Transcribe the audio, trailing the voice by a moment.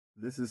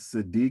This is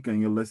Sadiq, and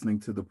you're listening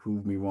to the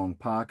Prove Me Wrong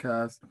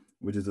podcast,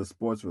 which is a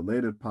sports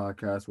related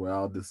podcast where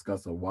I'll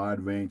discuss a wide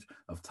range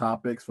of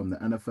topics from the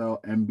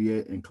NFL,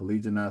 NBA, and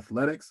collegiate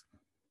athletics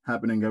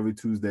happening every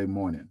Tuesday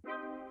morning.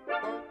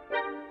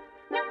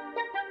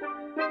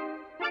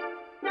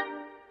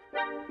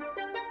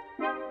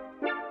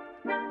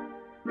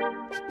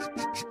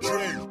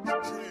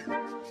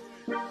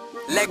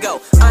 Let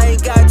go. I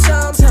ain't got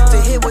time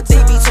to hear what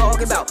they be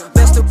talking about.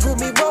 Best to prove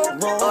me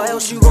wrong, or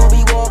else you gon'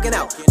 be walking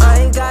out.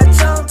 I ain't got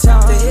time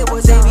to hear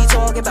what they be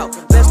talking about.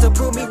 Best to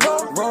prove me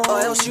wrong, or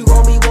else you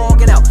gon' be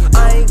walking out.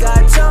 I ain't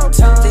got time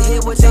to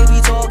hear what they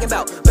be talking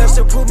about. Best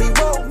to prove me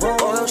wrong,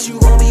 or else you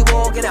gon' be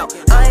walking out.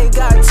 I ain't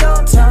got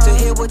time to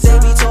hear what they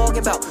be talking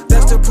about.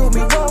 Best to prove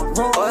me wrong,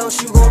 or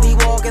else you gon' be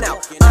walking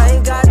out. I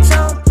ain't got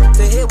time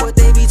to hear what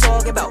they be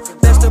talking about.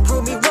 Best to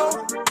prove me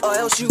wrong, or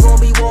else you gon'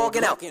 be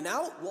walking out.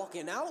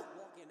 Walking out.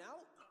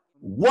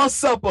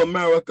 What's up,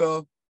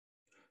 America?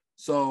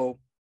 So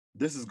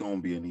this is going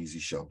to be an easy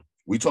show.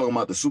 We talking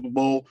about the Super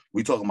Bowl.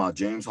 We talking about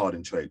James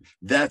Harden trade.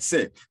 That's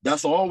it.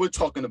 That's all we're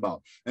talking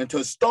about. And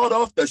to start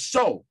off the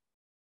show,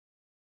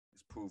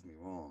 just prove me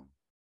wrong.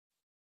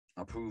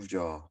 I proved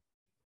y'all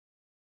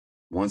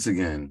once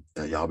again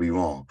that y'all be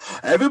wrong.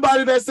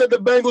 Everybody that said the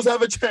Bengals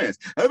have a chance.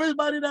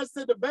 Everybody that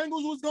said the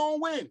Bengals was going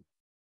to win.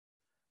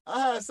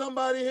 I had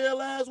somebody here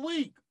last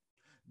week.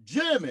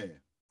 Jimmy,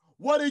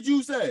 what did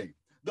you say?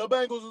 The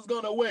Bengals is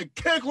going to win.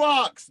 Kick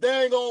rocks.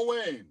 They ain't going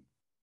to win.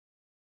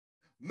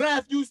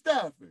 Matthew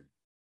Stafford.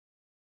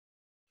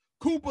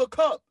 Cooper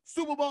Kupp,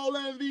 Super Bowl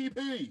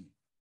MVP.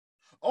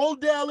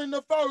 Odell in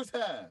the first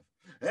half.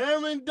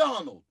 Aaron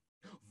Donald.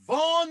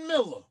 Von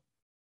Miller.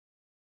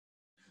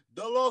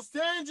 The Los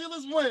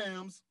Angeles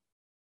Rams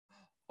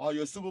are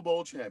your Super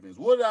Bowl champions.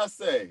 What did I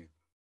say?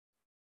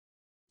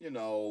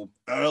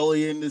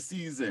 Early in the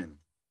season.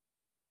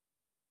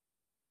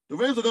 The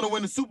Rams are going to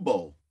win the Super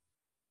Bowl.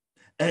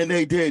 And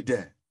they did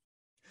that.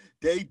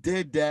 They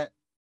did that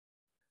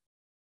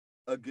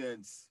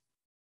against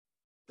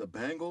the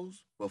Bengals.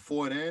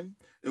 Before then,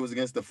 it was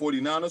against the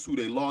 49ers, who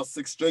they lost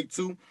 6 straight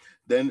to.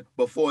 Then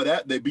before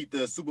that, they beat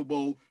the Super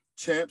Bowl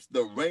champs,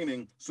 the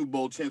reigning Super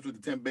Bowl champs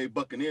with the Tampa Bay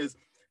Buccaneers.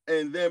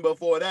 And then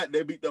before that,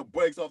 they beat the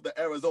brakes off the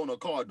Arizona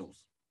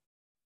Cardinals.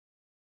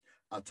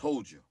 I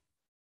told you.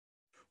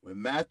 When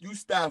Matthew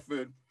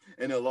Stafford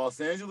and the Los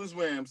Angeles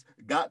Rams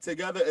got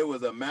together, it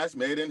was a match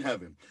made in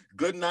heaven.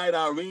 Good night,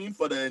 Irene,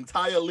 for the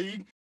entire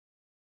league.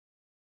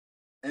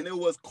 And it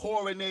was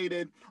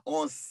coronated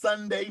on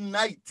Sunday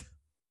night.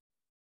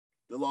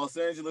 The Los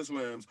Angeles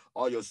Rams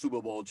are your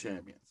Super Bowl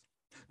champions.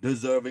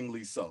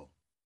 Deservingly so.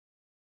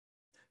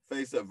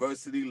 Face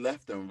adversity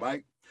left and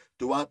right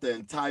throughout the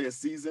entire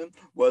season,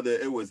 whether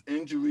it was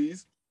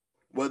injuries,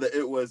 whether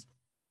it was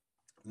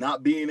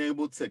not being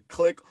able to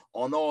click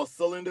on all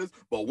cylinders.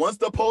 But once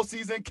the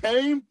postseason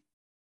came,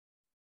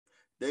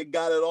 they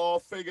got it all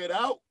figured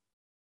out,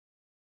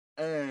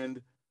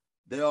 and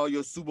they are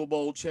your Super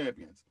Bowl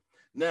champions.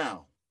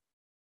 Now,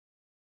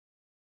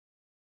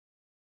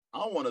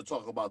 I want to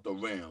talk about the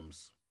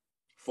Rams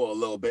for a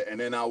little bit,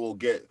 and then I will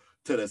get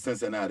to the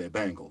Cincinnati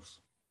Bengals.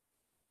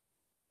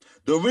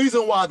 The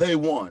reason why they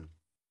won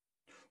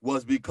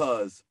was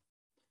because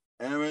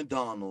Aaron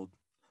Donald,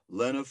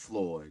 Leonard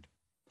Floyd,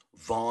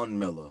 Von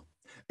Miller,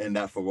 and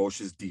that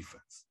ferocious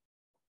defense.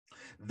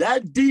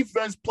 That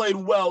defense played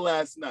well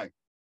last night.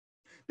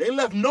 They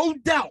left no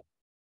doubt.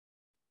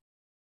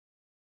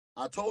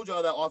 I told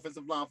y'all that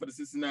offensive line for the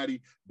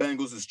Cincinnati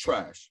Bengals is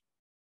trash.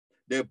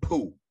 They're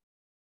poo.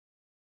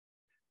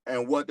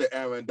 And what did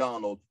Aaron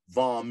Donald,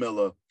 Von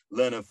Miller,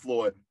 Leonard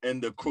Floyd,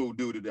 and the crew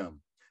do to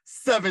them?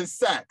 7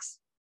 sacks.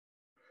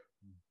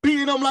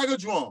 Beating them like a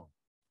drum.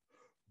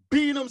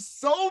 Beating them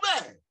so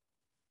bad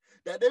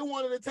that they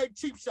wanted to take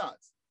cheap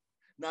shots.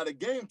 Now, the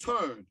game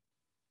turned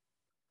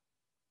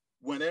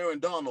when Aaron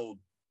Donald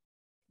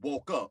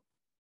woke up.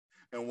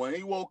 And when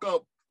he woke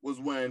up was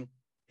when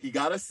he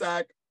got a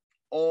sack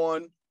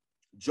on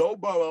Joe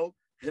Burrow,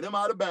 hit him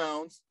out of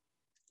bounds,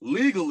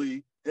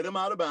 legally hit him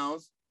out of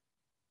bounds,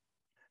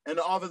 and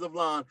the offensive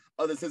line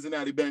of the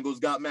Cincinnati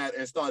Bengals got mad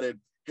and started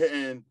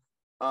hitting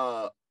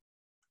AD.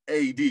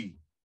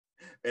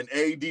 And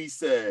AD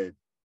said,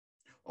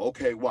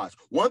 okay, watch.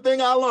 One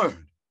thing I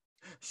learned,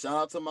 shout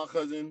out to my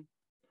cousin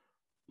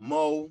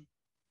Mo,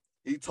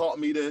 he taught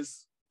me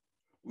this.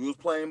 We was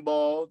playing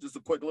ball, just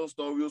a quick little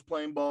story. We was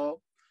playing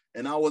ball,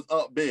 and I was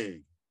up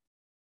big.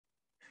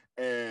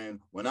 And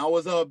when I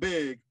was up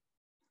big,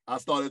 I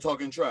started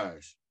talking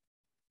trash.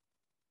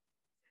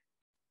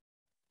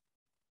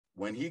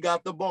 When he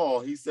got the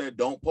ball, he said,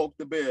 don't poke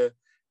the bear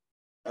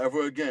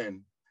ever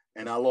again.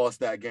 And I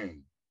lost that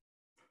game.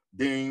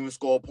 Didn't even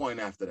score a point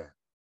after that.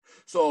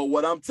 So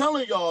what I'm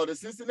telling y'all, the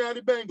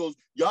Cincinnati Bengals,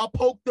 y'all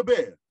poked the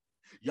bear.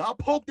 Y'all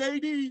poked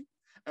AD.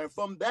 And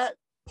from that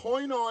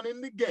point on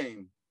in the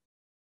game,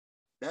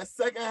 that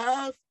second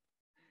half,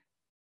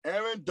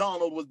 Aaron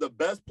Donald was the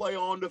best player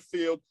on the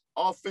field,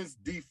 offense,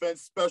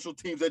 defense, special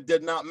teams. It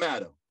did not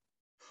matter.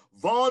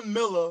 Von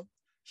Miller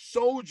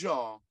showed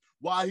y'all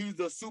why he's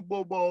the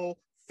Super Bowl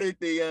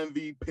 50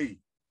 MVP.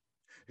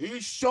 He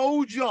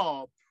showed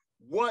y'all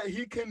what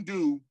he can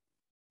do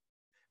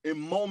in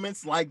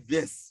moments like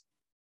this.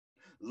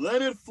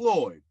 Leonard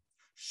Floyd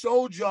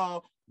showed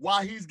y'all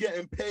why he's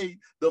getting paid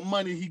the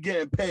money he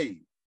getting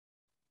paid.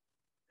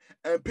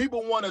 And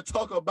people want to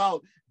talk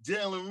about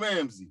Jalen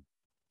Ramsey.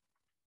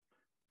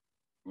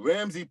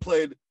 Ramsey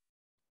played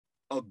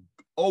a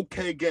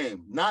okay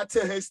game, not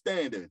to his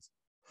standards,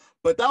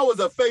 but that was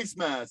a face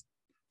mask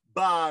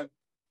by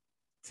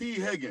T.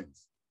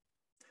 Higgins.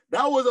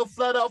 That was a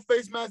flat out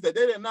face mask that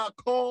they did not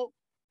call,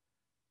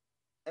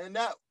 and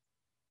that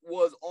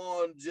was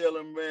on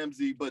Jalen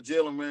Ramsey, but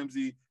Jalen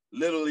Ramsey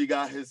literally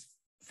got his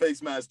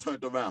face mask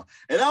turned around.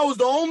 And that was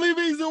the only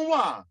reason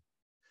why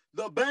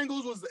the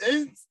Bengals was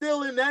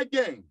still in that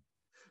game,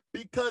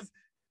 because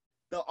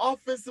the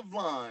offensive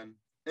line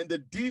and the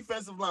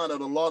defensive line of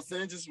the Los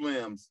Angeles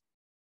Rams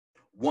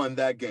won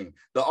that game.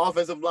 The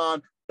offensive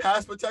line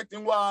pass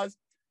protecting wise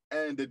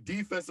and the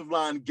defensive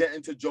line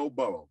getting to Joe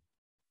Burrow.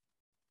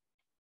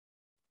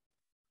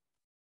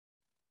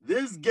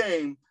 This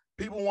game,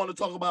 people want to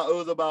talk about, it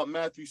was about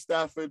Matthew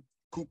Stafford,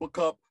 Cooper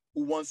Kupp,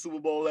 who won Super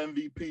Bowl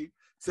MVP.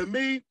 To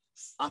me,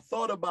 I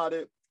thought about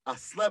it, I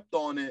slept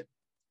on it,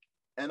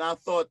 and I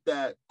thought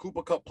that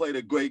Cooper Kupp played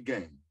a great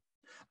game.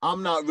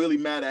 I'm not really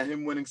mad at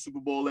him winning Super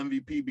Bowl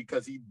MVP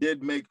because he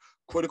did make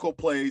critical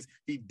plays.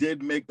 He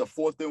did make the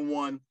 4th and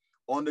 1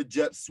 on the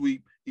jet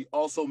sweep. He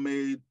also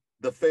made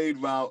the fade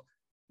route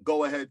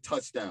go-ahead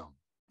touchdown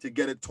to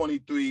get it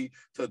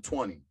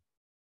 23-20.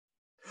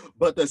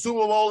 But the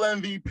Super Bowl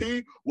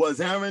MVP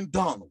was Aaron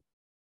Donald.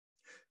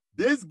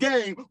 This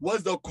game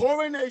was the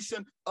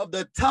coronation of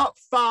the top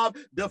 5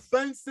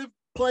 defensive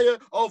player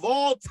of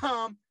all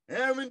time,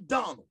 Aaron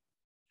Donald.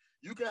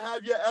 You can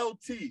have your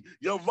LT,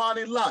 your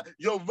Ronnie Lott,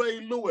 your Ray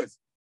Lewis.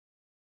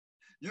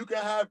 You can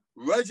have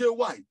Reggie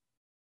White.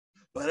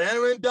 But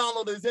Aaron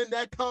Donald is in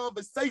that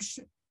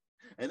conversation.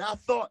 And I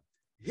thought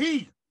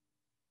he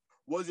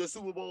was your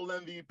Super Bowl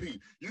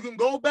MVP. You can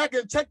go back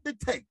and check the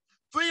tape.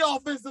 3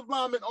 offensive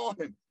linemen on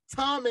him,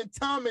 time and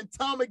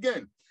time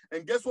again.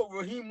 And guess what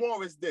Raheem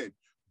Morris did?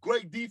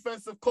 Great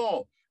defensive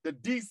call. The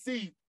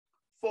DC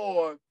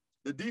for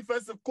the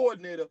defensive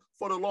coordinator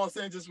for the Los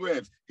Angeles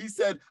Rams. He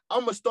said,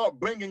 I'm going to start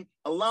bringing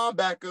a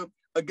linebacker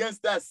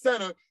against that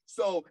center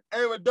so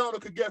Aaron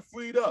Donald could get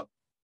freed up.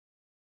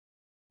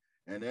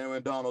 And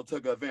Aaron Donald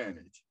took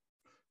advantage.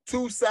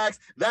 2 sacks.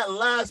 That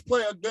last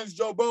play against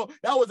Joe Burrow,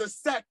 that was a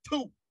sack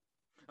too.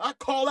 I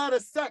call that a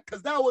sack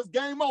because that was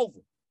game over.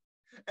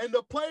 And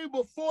the play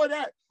before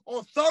that,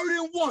 on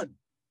 3rd and 1,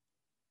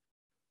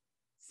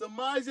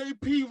 Samaje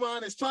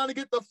Perine is trying to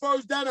get the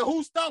first down, and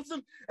who stops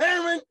him?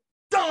 Aaron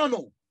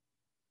Donald.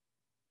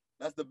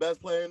 That's the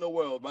best player in the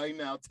world right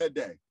now,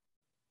 today.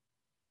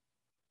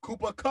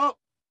 Cooper Kupp,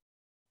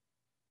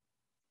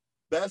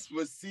 best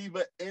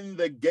receiver in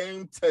the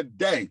game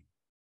today.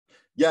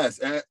 Yes,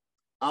 and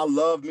I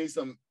love me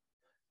some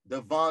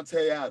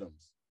Devontae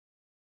Adams.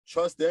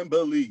 Trust and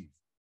believe.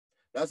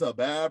 That's a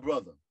bad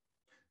brother.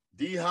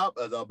 D-Hop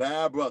is a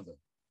bad brother.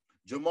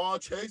 Jamar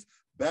Chase,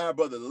 bad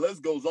brother. The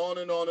list goes on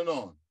and on and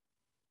on.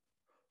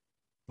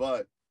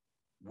 But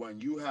when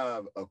you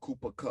have a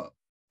Cooper Kupp,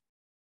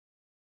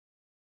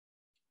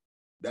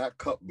 that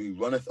cup be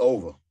runneth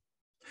over.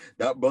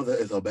 That brother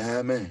is a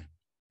bad man.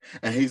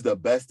 And he's the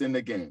best in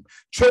the game.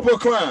 Triple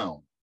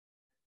crown.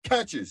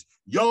 Catches,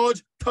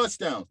 yards,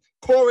 touchdowns.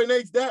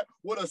 Coronates that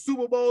with a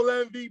Super Bowl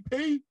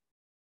MVP.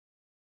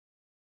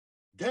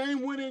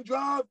 Game-winning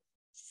drive.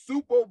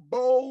 Super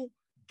Bowl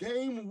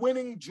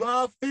game-winning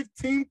drive.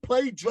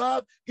 15-play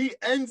drive. He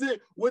ends it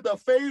with a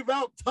fade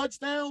route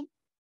touchdown.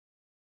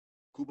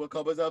 Cooper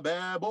Kupp is a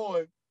bad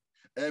boy.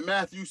 And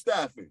Matthew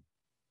Stafford.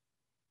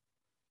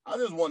 I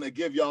just want to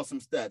give y'all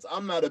some stats.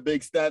 I'm not a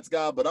big stats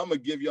guy, but I'm going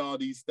to give y'all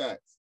these stats.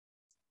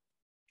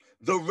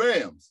 The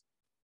Rams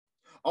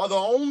are the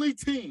only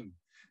team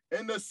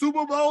in the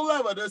Super Bowl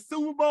ever. The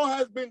Super Bowl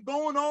has been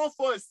going on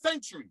for a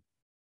century.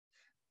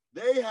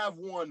 They have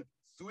won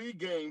 3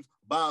 games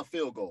by a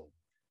field goal.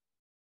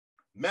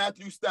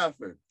 Matthew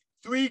Stafford,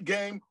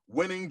 3-game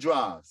winning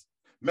drives.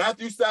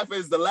 Matthew Stafford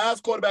is the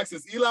last quarterback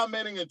since Eli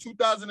Manning in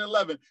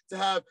 2011 to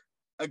have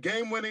a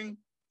game-winning,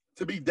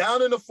 to be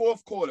down in the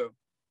fourth quarter,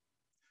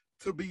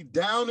 in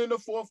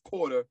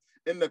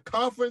the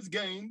conference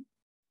game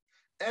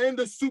and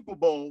the Super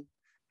Bowl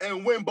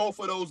and win both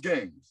of those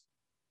games.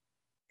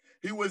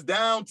 He was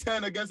down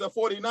 10 against the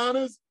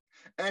 49ers,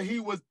 and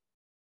he was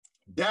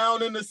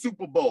down in the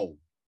Super Bowl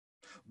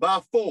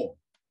by 4.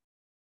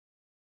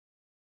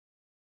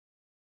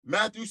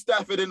 Matthew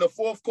Stafford in the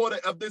fourth quarter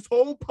of this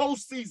whole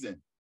postseason,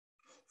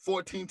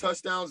 14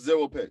 touchdowns,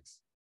 0 picks.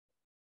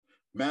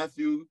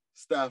 Matthew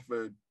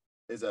Stafford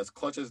is as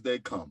clutch as they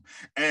come.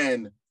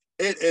 And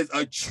it is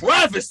a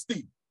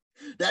travesty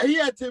that he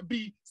had to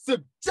be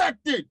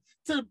subjected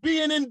to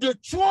being in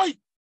Detroit.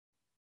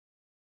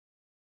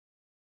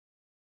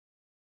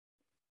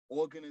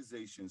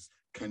 Organizations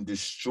can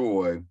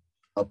destroy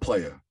a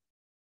player.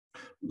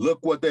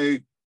 Look what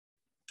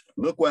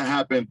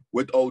happened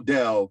with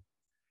Odell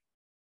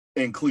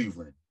in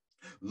Cleveland.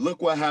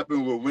 Look what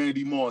happened with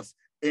Randy Moss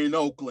in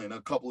Oakland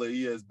a couple of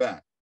years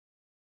back.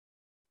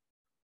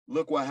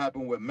 Look what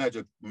happened with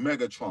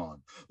Megatron.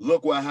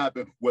 Look what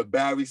happened with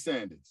Barry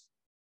Sanders.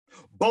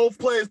 Both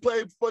players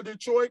played for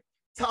Detroit,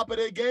 top of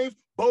their games,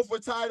 both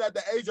retired at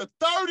the age of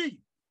 30.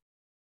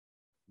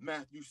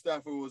 Matthew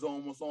Stafford was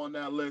almost on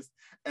that list,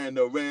 and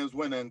the Rams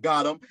went and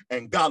got him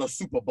and got a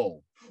Super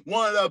Bowl.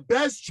 One of the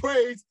best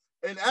trades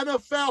in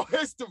NFL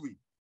history.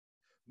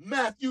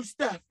 Matthew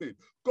Stafford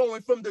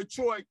going from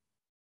Detroit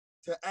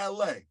to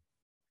LA,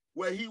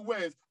 where he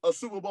wins a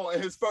Super Bowl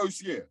in his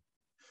first year.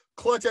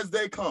 Clutch as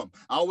they come.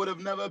 I would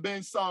have never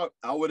been sorry.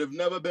 I would have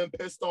never been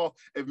pissed off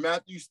if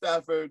Matthew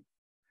Stafford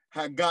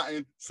had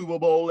gotten Super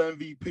Bowl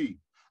MVP.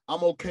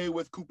 I'm okay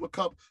with Cooper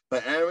Kupp,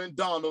 but Aaron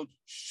Donald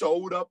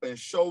showed up and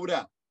showed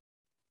out.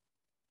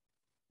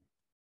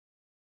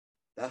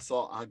 That's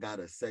all I got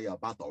to say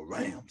about the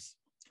Rams.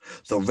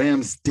 The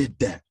Rams did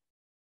that.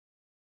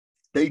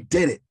 They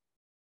did it.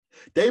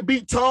 They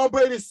beat Tom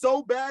Brady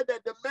so bad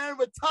that the man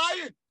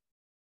retired.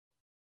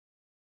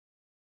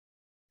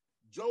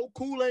 Joe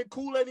Cool ain't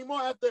cool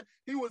anymore after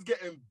he was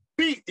getting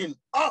beaten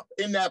up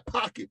in that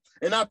pocket.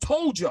 And I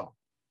told y'all,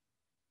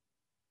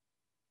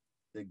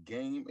 the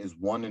game is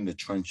won in the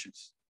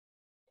trenches.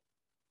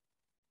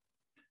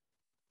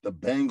 The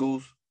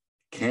Bengals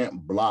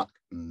can't block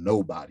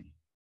nobody.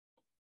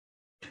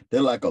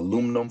 They're like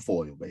aluminum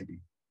foil, baby.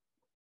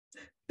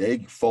 They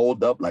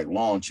fold up like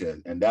lawn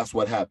chairs, and that's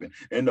what happened.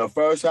 In the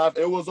first half,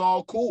 it was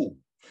all cool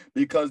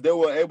because they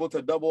were able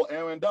to double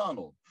Aaron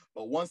Donald.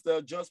 But once the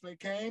adjustment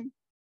came,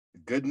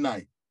 good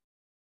night.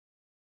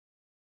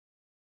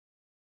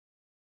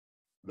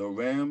 The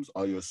Rams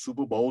are your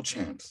Super Bowl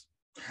champs.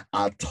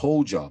 I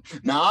told y'all.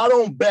 Now, I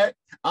don't bet.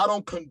 I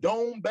don't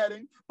condone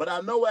betting, but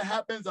I know it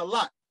happens a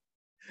lot.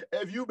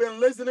 If you've been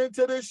listening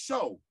to this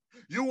show,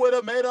 you would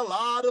have made a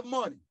lot of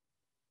money.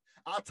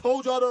 I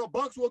told y'all the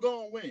Bucks were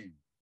going to win.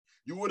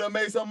 You would have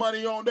made some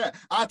money on that.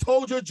 I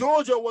told you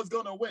Georgia was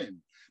going to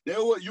win.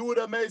 You would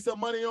have made some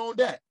money on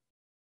that.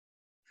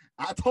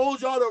 I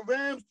told y'all the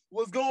Rams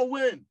was going to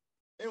win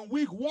in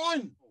week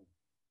 1.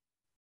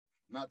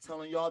 Not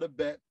telling y'all to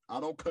bet. I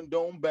don't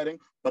condone betting,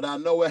 but I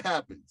know it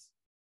happens.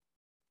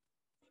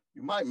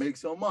 You might make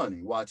some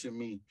money watching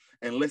me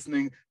and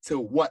listening to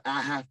what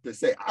I have to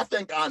say. I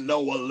think I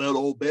know a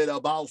little bit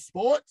about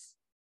sports.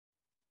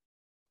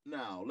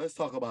 Now, let's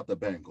talk about the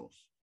Bengals.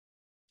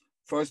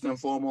 First and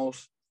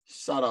foremost,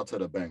 shout out to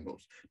the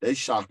Bengals. They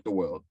shocked the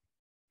world.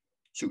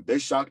 Shoot, they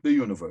shocked the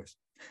universe.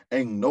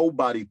 Ain't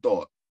nobody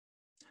thought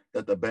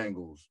that the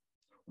Bengals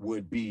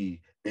would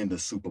be in the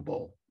Super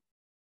Bowl.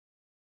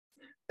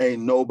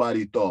 Ain't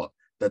nobody thought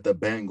that the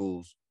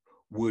Bengals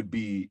would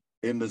be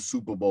in the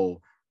Super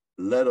Bowl,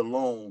 let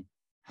alone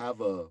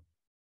have a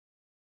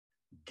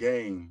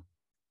game,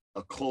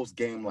 a close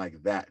game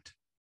like that.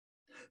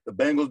 The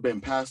Bengals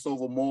been passed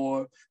over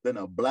more than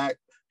a black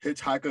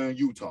hitchhiker in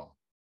Utah.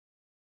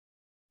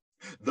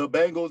 The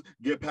Bengals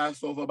get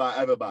passed over by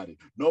everybody.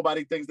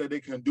 Nobody thinks that they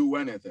can do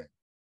anything.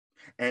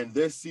 And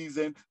this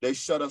season, they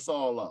shut us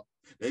all up.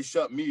 They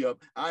shut me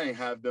up. I ain't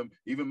have them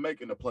even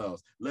making the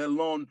playoffs, let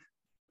alone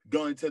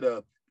going to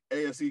the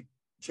AFC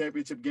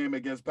Championship game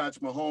against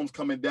Patrick Mahomes,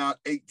 coming down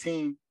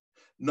 18.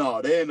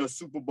 No, they're in the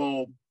Super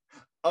Bowl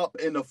up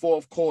in the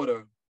fourth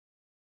quarter.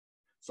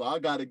 So I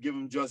got to give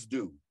them just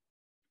due.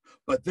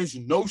 But this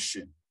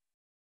notion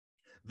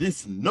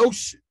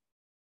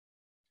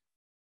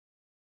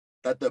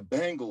that the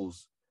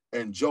Bengals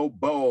and Joe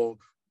Burrow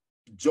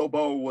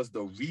was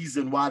the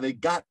reason why they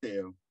got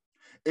there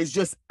is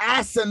just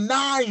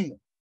asinine.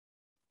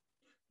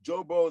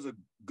 Joe Burrow is a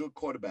good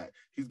quarterback.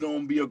 He's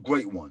going to be a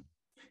great one.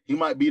 He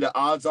might be the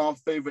odds-on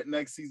favorite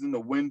next season to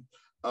win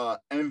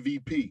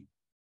MVP.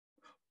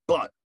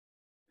 But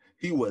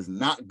he was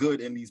not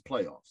good in these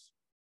playoffs.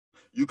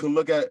 You can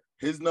look at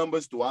his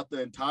numbers throughout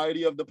the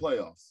entirety of the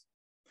playoffs.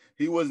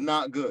 He was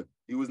not good.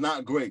 He was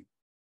not great.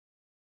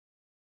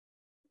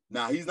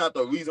 Now, he's not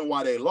the reason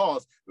why they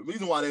lost. The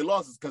reason why they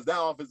lost is because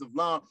that offensive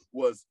line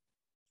was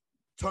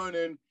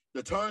turning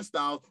the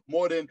turnstiles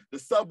more than the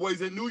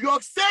subways in New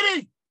York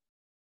City.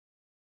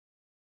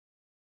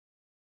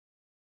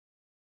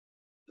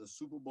 The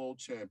Super Bowl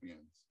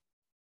champions,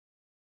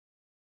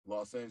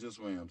 Los Angeles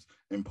Rams,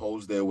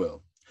 imposed their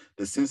will.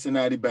 The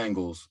Cincinnati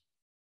Bengals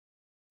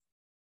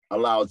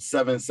allowed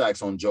 7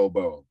 sacks on Joe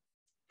Burrow.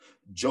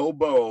 Joe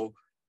Burrow,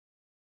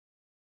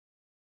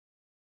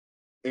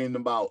 in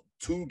about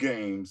 2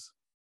 games,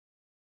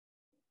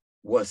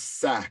 was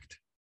sacked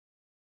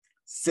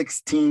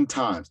 16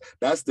 times.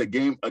 That's the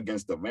game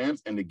against the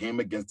Rams and the game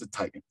against the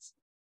Titans.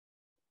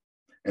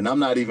 And I'm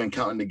not even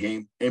counting the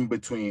game in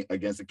between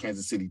against the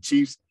Kansas City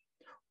Chiefs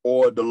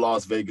or the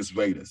Las Vegas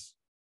Raiders.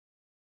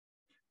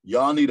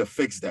 Y'all need to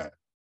fix that.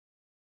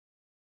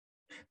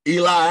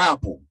 Eli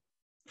Apple,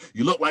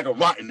 you look like a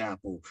rotten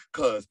apple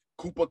because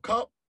Cooper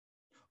Kupp,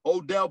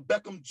 Odell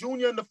Beckham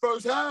Jr. in the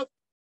first half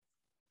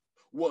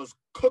was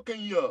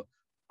cooking you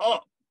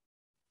up.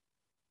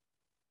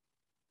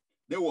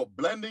 They were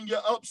blending you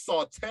up,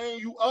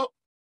 sauteing you up.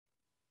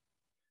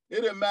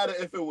 It didn't matter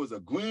if it was a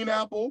green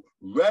apple,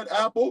 red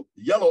apple,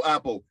 yellow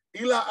apple.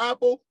 Eli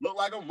Apple looked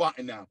like a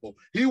rotten apple.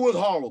 He was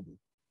horrible.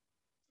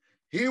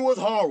 He was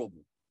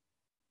horrible.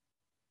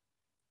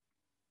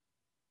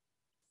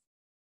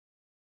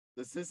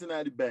 The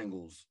Cincinnati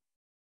Bengals,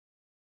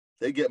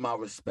 they get my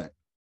respect.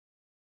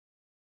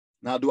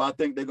 Now, do I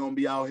think they're going to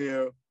be out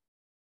here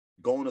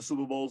going to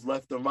Super Bowls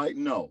left and right?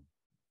 No.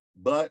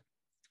 But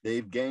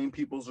they've gained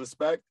people's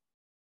respect,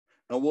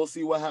 and we'll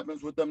see what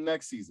happens with them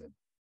next season.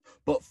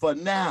 But for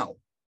now,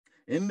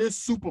 in this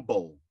Super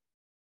Bowl,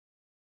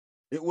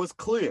 it was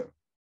clear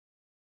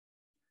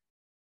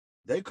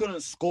they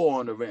couldn't score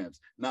on the Rams.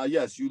 Now,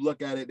 yes, you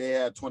look at it, they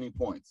had 20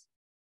 points.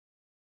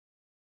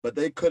 But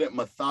they couldn't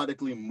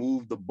methodically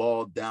move the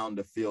ball down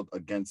the field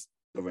against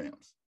the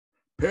Rams.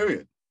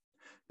 Period.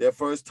 Their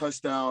first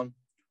touchdown,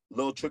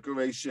 little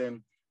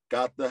trickeration,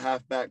 got the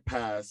halfback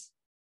pass.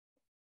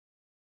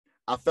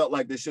 I felt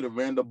like they should have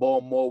ran the ball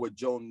more with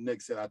Joe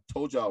Mixon. I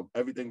told y'all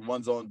everything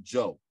runs on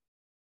Joe.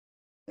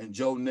 And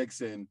Joe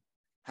Mixon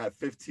had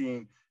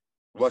 15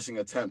 rushing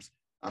attempts.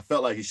 I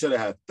felt like he should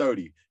have had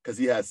 30 because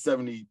he had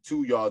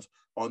 72 yards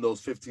on those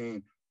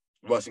 15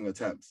 rushing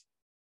attempts.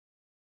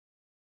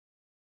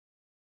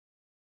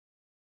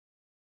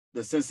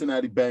 The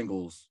Cincinnati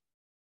Bengals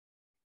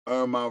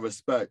earn my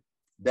respect.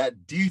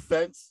 That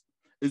defense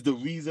is the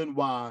reason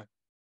why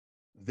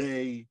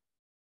they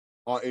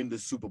are in the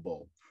Super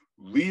Bowl.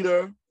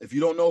 Reader, if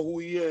you don't know who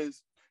he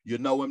is, you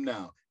know him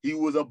now. He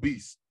was a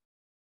beast.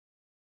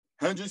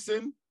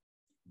 Henderson,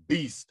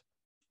 beast.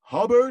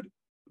 Hubbard,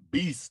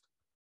 beast.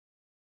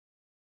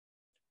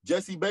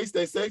 Jesse Bates,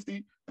 their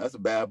safety, that's a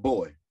bad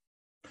boy.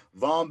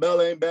 Von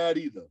Bell ain't bad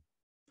either.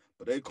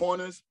 But they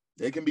corners,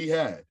 they can be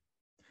had.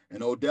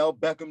 And Odell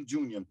Beckham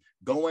Jr.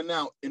 going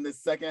out in the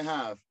second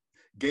half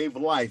gave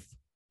life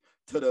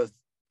to the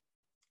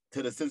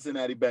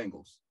Cincinnati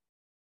Bengals.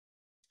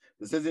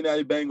 The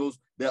Cincinnati Bengals,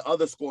 their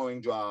other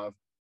scoring drive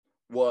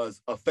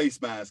was a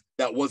face mask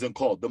that wasn't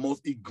called. The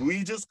most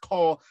egregious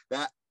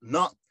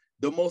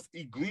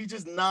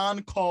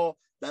non-call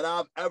that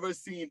I've ever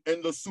seen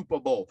in the Super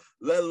Bowl,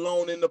 let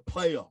alone in the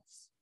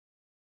playoffs.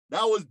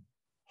 That was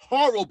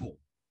horrible.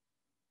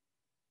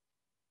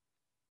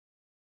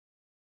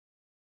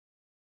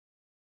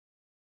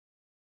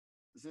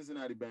 The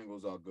Cincinnati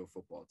Bengals are a good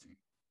football team.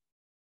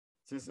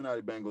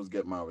 Cincinnati Bengals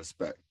get my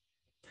respect.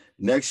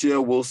 Next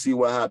year, we'll see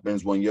what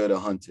happens when you're the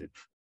hunted.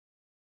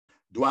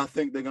 Do I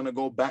think they're going to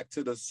go back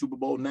to the Super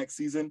Bowl next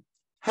season?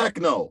 Heck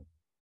no.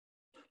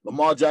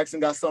 Lamar Jackson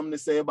got something to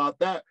say about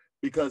that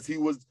because he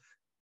was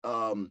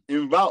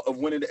en route of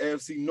winning the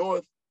AFC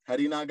North had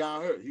he not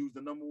gotten hurt. He was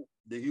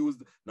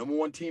the number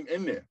one team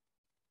in there.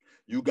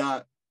 You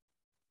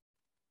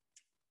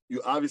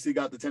obviously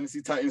got the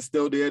Tennessee Titans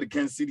still there, the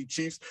Kansas City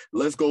Chiefs. The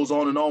list goes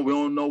on and on. We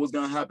don't know what's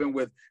going to happen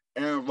with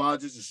Aaron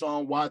Rodgers,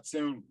 Deshaun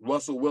Watson,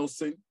 Russell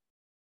Wilson.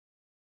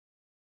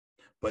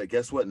 But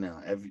guess what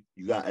now?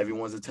 You got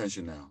everyone's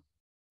attention now.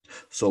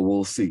 So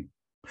we'll see.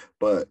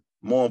 But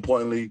more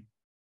importantly,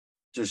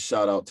 just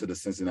shout out to the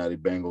Cincinnati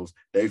Bengals.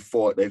 They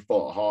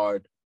fought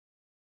hard.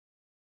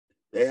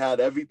 They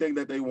had everything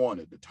that they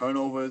wanted. The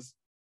turnovers,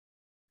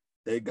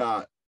 they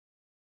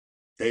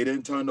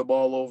didn't turn the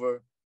ball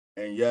over.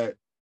 And yet,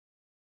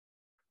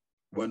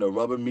 when the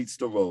rubber meets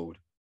the road,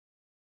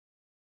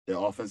 their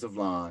offensive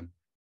line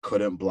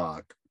couldn't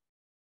block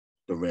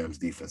the Rams'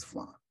 defensive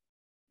line.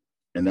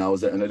 And that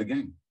was the end of the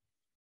game.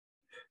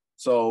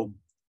 So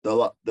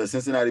the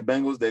Cincinnati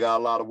Bengals, they got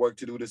a lot of work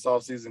to do this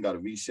offseason, got to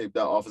reshape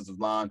that offensive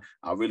line.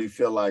 I really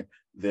feel like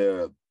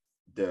their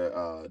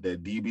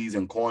DBs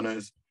and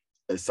corners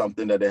is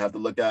something that they have to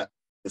look at,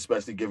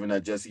 especially given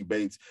that Jesse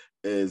Bates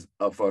is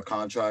up for a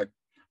contract.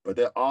 But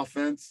their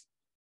offense,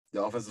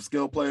 their offensive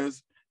skill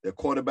players, their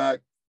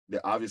quarterback,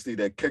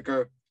 their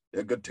kicker,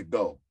 they're good to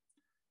go.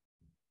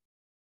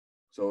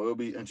 So it'll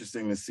be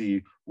interesting to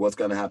see what's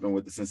going to happen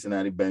with the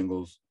Cincinnati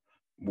Bengals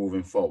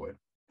moving forward.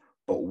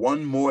 But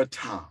one more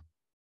time,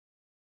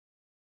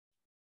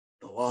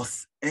 the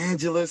Los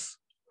Angeles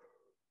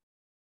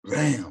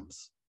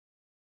Rams,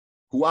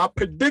 who I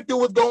predicted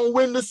was going to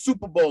win the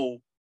Super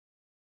Bowl,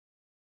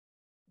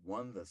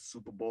 won the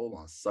Super Bowl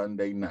on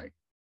Sunday night.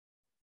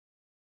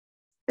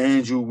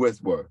 Andrew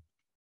Whitworth,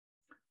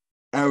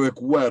 Eric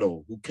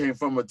Weddle, who came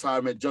from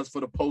retirement just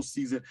for the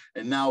postseason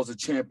and now is a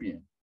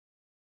champion.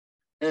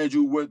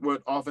 Andrew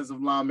Whitworth,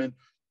 offensive lineman,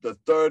 the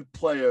third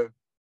player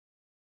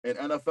in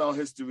NFL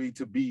history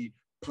to be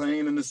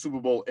playing in the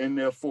Super Bowl in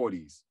their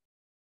 40s.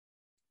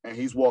 And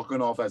he's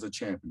walking off as a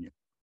champion.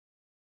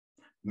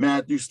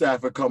 Matthew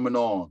Stafford coming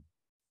on,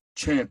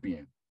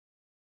 champion.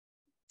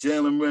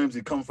 Jalen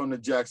Ramsey coming from the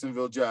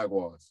Jacksonville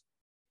Jaguars,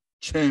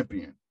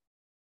 champion.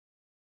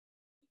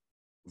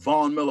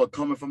 Von Miller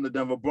coming from the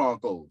Denver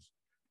Broncos,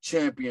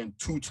 champion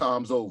 2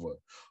 times over.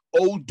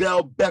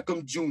 Odell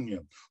Beckham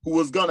Jr., who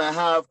was going to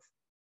have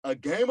a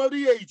game of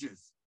the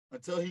ages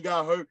until he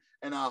got hurt,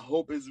 and I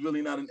hope it's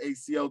really not an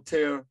ACL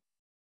tear,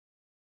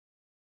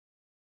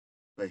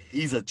 but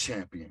he's a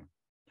champion.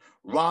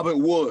 Robert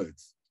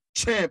Woods,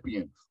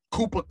 champion.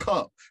 Cooper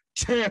Kupp,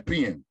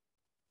 champion.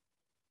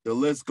 The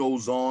list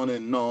goes on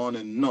and on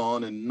and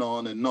on and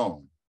on and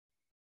on.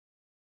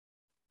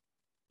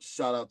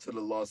 Shout out to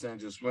the Los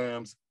Angeles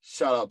Rams.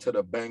 Shout out to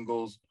the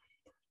Bengals.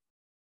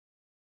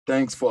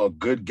 Thanks for a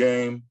good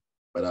game.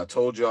 But I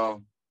told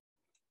y'all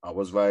I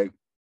was right.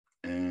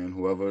 And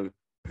whoever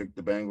picked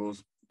the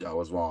Bengals, y'all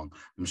was wrong.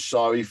 I'm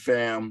sorry,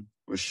 fam.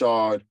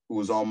 Rashard, who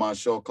was on my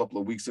show a couple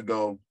of weeks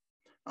ago.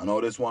 I know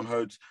this one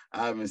hurts.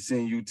 I haven't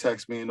seen you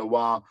text me in a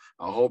while.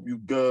 I hope you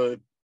good.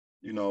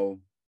 You know,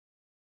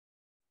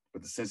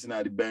 with the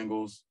Cincinnati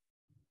Bengals,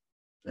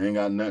 they ain't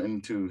got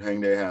nothing to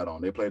hang their hat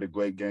on. They played a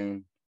great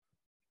game,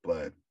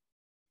 but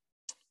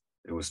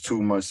it was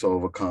too much to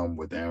overcome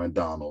with Aaron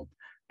Donald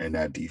and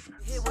that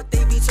defense. Hear what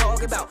they be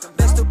talking about.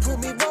 Best to prove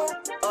me wrong,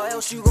 or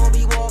else you gon'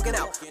 be walking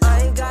out.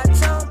 I ain't got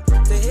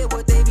time to hear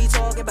what they be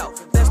talking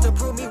about. Best to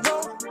prove me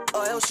wrong,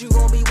 or else you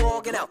gon' be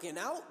walking out.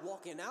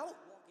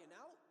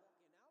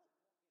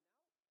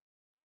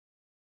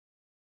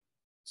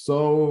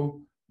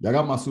 So y'all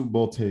got my Super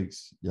Bowl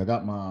takes. Y'all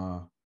got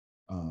my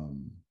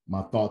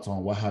thoughts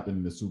on what happened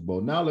in the Super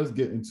Bowl. Now let's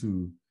get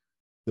into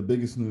the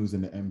biggest news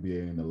in the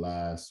NBA in the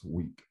last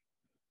week.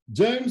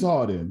 James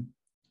Harden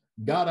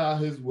got out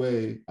his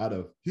way out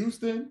of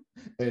Houston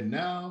and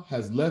now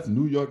has left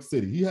New York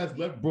City. He has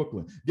left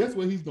Brooklyn. Guess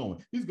where he's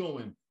going? He's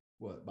going,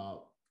 what,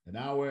 about an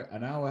hour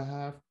and a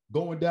half,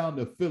 going down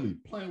to Philly,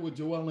 playing with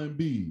Joel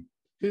Embiid.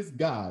 His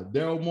guy,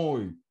 Daryl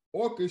Morey,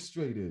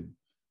 orchestrated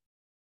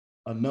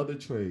another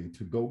trade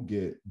to go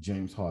get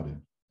James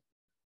Harden.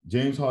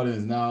 James Harden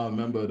is now a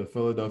member of the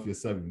Philadelphia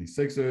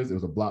 76ers. It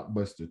was a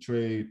blockbuster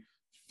trade.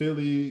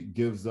 Philly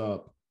gives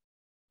up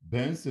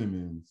Ben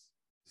Simmons,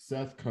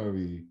 Seth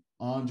Curry,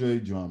 Andre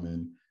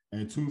Drummond,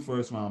 and 2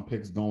 first-round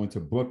picks going to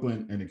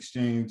Brooklyn in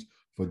exchange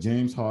for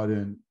James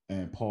Harden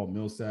and Paul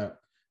Millsap.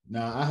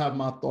 Now, I have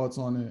my thoughts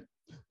on it,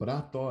 but I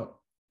thought,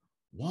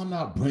 why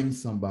not bring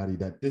somebody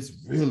that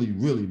this really,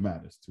 really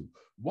matters to?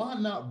 Why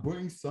not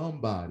bring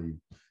somebody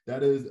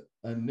that is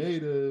a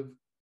native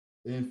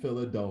in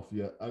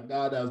Philadelphia, a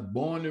guy that's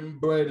born and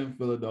bred in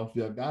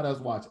Philadelphia, a guy that's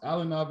watched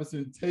Allen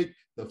Iverson take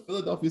the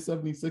Philadelphia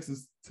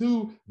 76ers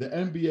to the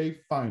NBA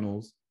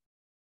Finals,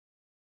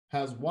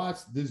 has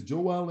watched this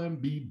Joel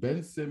Embiid,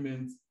 Ben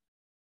Simmons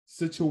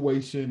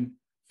situation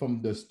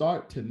from the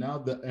start to now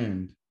the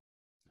end.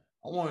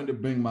 I wanted to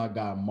bring my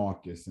guy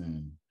Marcus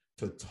in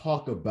to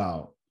talk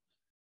about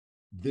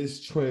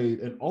this trade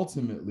and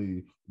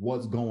ultimately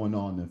what's going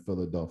on in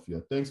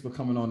Philadelphia. Thanks for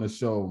coming on the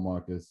show,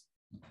 Marcus.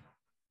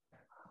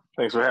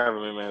 Thanks for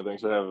having me, man.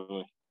 Thanks for having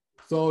me.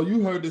 So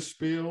you heard the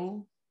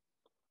spiel.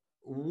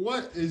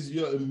 What is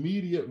your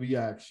immediate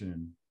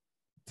reaction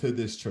to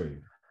this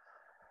trade?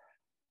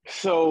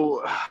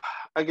 So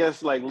I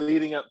guess like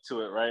leading up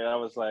to it, right? I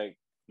was like,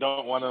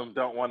 don't want him,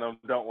 don't want him,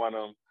 don't want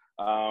him.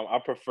 I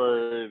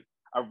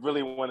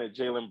really wanted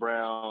Jaylen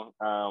Brown.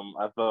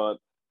 I thought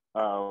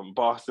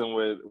Boston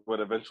would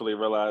eventually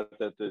realize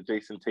that the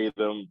Jason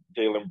Tatum,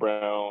 Jaylen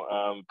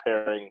Brown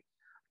pairing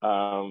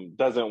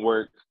doesn't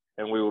work,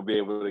 and we will be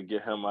able to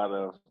get him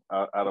out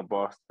of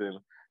Boston.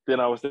 Then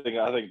I was thinking,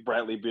 I think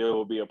Bradley Beal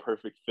will be a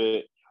perfect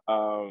fit,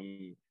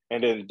 and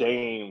then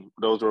Dame.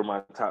 Those were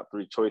my top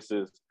 3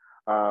 choices.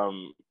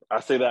 I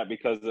say that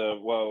because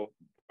of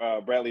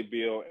Bradley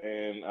Beal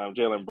and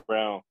Jaylen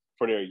Brown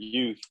for their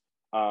youth,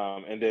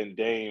 and then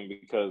Dame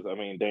because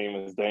Dame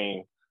is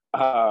Dame.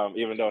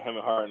 Even though him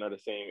and Harden are the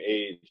same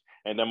age.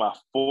 And then my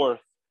 4th,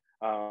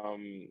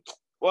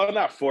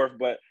 not 4th,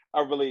 but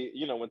I really,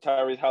 when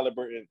Tyrese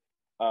Halliburton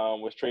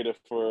was traded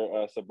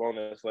for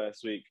Sabonis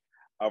last week,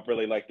 I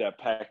really like that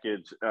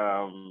package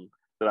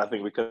that I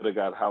think we could have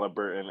got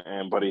Halliburton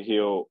and Buddy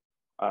Hield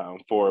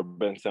for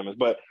Ben Simmons.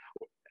 But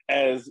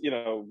as,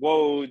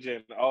 Woj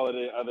and all of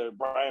the other,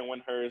 Brian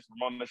Windhurst,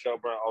 Ramona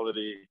Shelburne, all of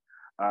the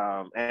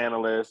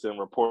analysts and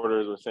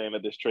reporters were saying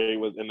that this trade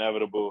was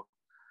inevitable.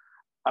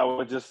 I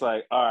was just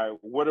like, all right,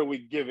 what are we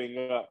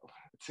giving up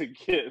to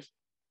get him?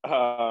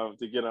 I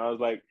was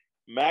like,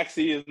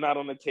 Maxey is not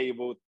on the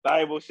table.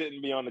 Thibault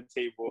shouldn't be on the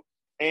table.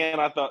 And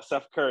I thought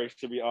Seth Curry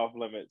should be off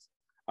limits.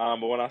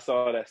 But when I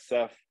saw that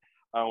Seth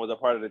was a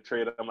part of the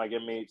trade, I'm like,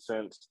 it made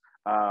sense.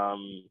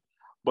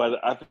 But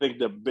I think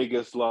the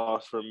biggest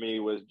loss for me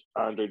was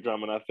Andre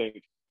Drummond. I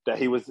think that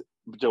he was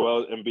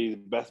Joel Embiid's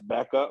best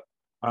backup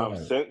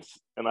since.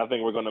 And I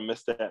think we're going to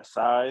miss that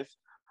size.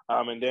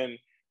 And then,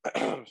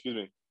 excuse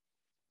me,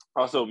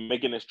 also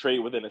making this trade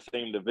within the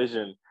same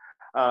division.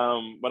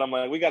 But I'm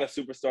like, we got a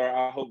superstar.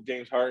 I hope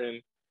James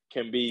Harden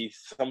can be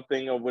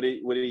something of what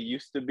he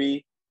used to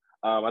be.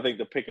 I think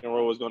the pick and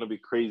roll is going to be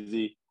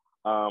crazy.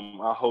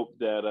 I hope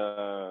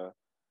that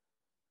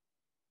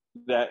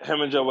that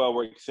him and Joel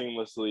work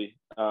seamlessly.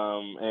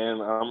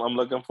 And I'm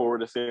looking forward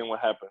to seeing what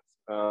happens.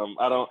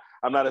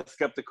 I'm not as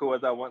skeptical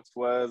as I once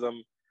was.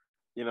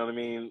 You know what I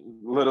mean?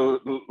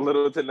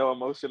 Little to no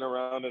emotion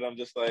around it. I'm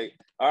just like,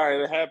 all right,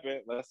 it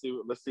happened. Let's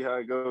see how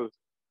it goes.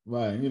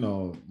 Right.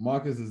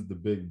 Marcus is the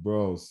big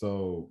bro.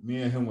 So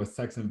me and him was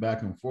texting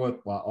back and forth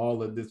while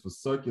all of this was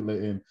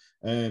circulating.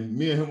 And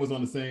me and him was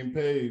on the same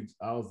page.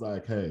 I was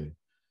like, hey,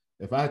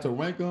 if I had to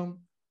rank them,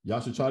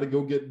 y'all should try to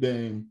go get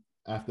Dame.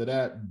 After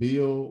that,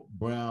 Beal,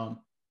 Brown,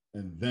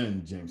 and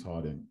then James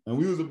Harden. And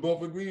we was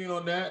both agreeing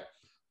on that.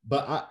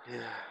 But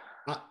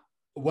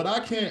what I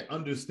can't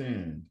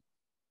understand,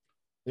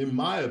 in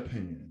my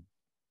opinion,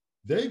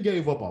 they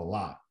gave up a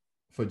lot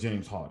for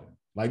James Harden.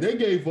 Like they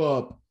gave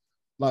up,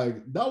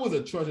 like that was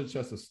a treasure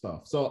chest of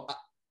stuff. So,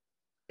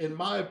 in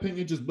my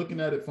opinion, just looking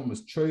at it from a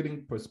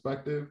trading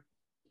perspective,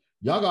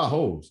 y'all got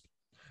hosed.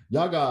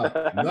 Y'all got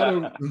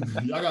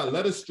y'all got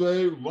led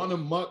astray, run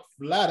amok,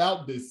 flat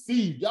out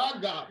deceived. Y'all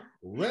got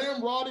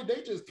ramrodded.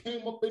 They just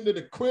came up into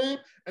the crib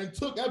and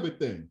took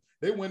everything.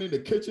 They went in the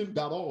kitchen,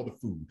 got all the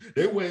food.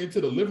 They went into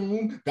the living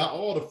room, got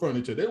all the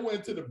furniture. They went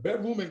into the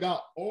bedroom and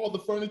got all the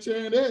furniture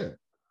in there.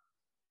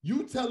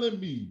 You telling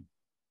me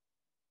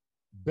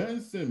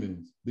Ben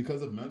Simmons,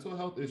 because of mental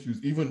health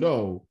issues, even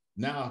though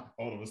now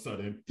all of a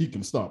sudden he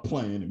can start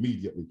playing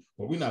immediately,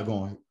 but we're not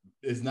going,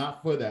 it's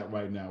not for that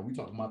right now. We're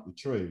talking about the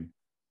trade.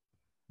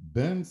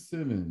 Ben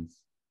Simmons,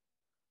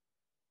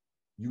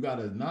 you got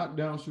a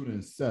knockdown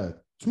shooting Seth,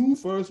 2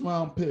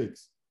 first-round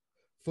picks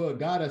for a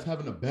guy that's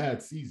having a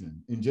bad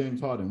season in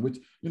James Harden, which,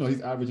 you know,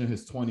 he's averaging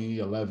his 20,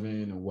 11,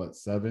 and what,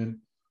 7.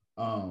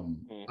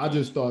 I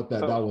just thought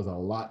that that was a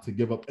lot to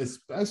give up,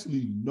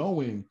 especially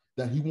knowing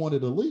that he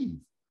wanted to leave.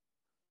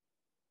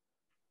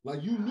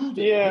 Like, you knew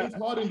that James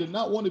Harden did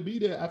not want to be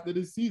there after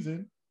this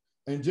season,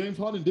 and James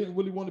Harden didn't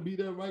really want to be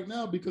there right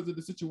now because of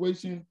the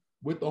situation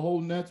with the whole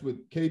Nets,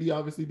 with KD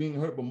obviously being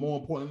hurt, but more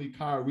importantly,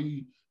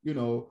 Kyrie, you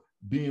know,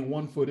 being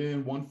 1 foot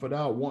in, 1 foot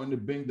out, wanting to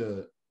bring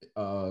the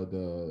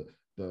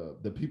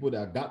people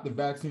that got the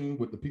vaccine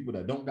with the people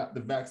that don't got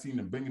the vaccine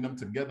and bringing them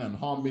together in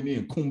harmony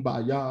and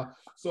kumbaya.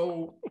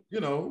 So,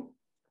 you know,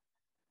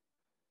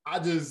 I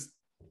just,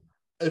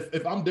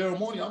 if I'm Daryl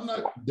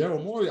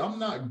Morey, I'm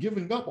not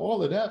giving up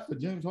all of that for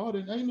James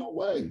Harden. Ain't no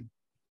way.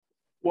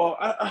 Well,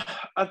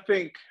 I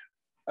think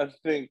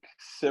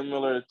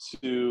similar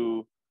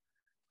to,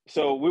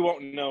 so we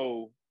won't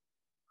know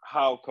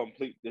how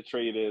complete the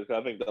trade is.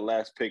 I think the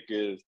last pick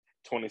is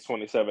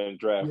 2027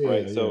 draft,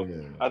 right? So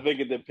I think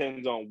it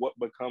depends on what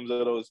becomes of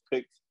those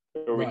picks,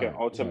 where we can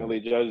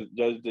ultimately judge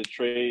the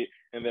trade.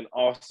 And then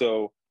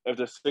also, if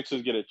the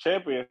Sixers get a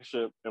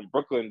championship and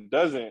Brooklyn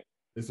doesn't,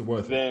 it's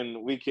worth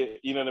then we can,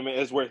 you know what I mean?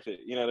 It's worth it.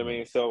 You know what I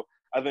mean? So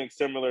I think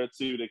similar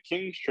to the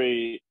Kings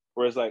trade,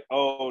 where it's like,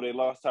 oh, they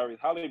lost Tyrese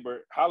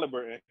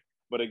Halliburton,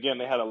 but again,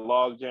 they had a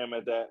log jam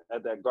at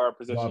that guard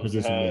position.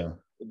 You had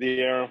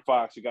De'Aaron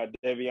Fox, you got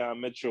Davion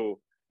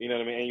Mitchell, you know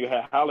what I mean? And you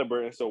had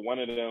Halliburton, so one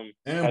of them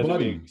has to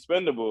be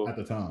expendable at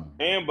the time,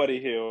 and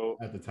Buddy Hill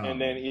at the time,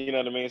 and then you know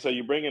what I mean. So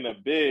you bring in a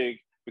big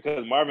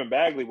because Marvin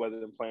Bagley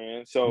wasn't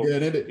playing. So yeah,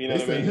 you know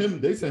what I mean.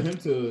 They sent him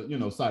to, you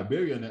know,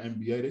 Siberia in the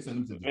NBA. They sent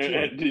him to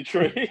Detroit.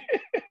 Detroit.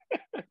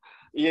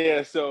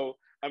 Yeah. So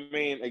I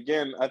mean,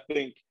 again, I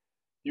think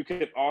you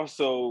could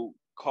also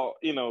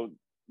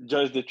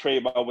judge the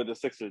trade by what the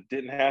Sixers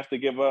didn't have to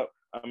give up.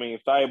 I mean,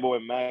 Thibault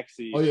and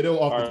Maxey. Oh yeah, they were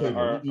off the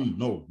table.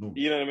 No.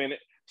 You know what I mean?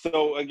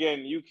 So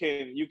again, you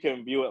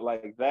can view it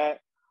like that.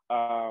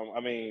 I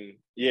mean,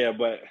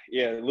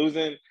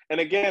 losing, and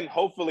again,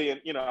 hopefully,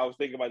 and you know, I was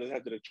thinking about this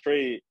after the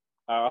trade.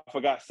 I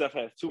forgot Seth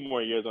has 2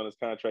 more years on his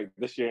contract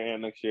this year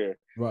and next year.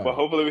 Right. But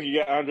hopefully, we can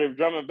get Andre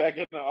Drummond back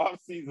in the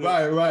offseason.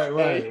 Right.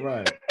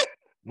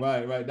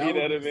 That you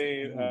know what I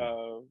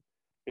mean?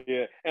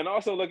 Yeah, and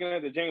also looking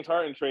at the James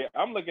Harden trade,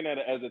 I'm looking at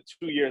it as a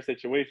 2-year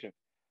situation.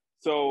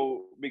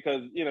 So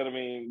because you know what I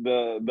mean,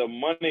 the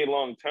money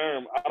long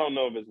term, I don't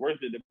know if it's worth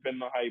it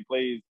depending on how he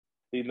plays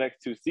these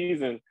next 2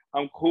 seasons.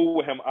 I'm cool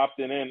with him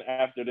opting in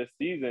after this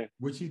season,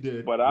 which he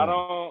did. But I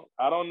don't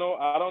know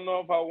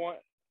if I want.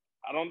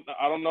 I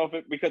don't know if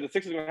it, because the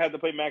Sixers are gonna have to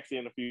play Maxey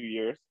in a few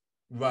years.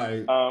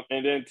 Right.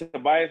 And then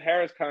Tobias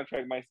Harris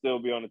contract might still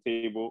be on the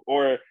table,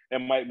 or it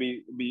might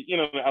be you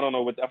know, I don't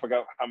know I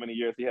forgot how many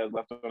years he has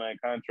left on that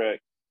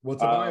contract. Well,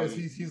 Tobias,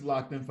 he's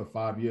locked in for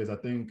 5 years. I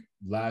think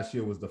last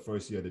year was the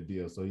first year of the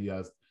deal, so he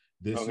has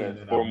this year and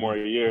then 4 more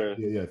years.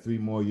 Yeah, 3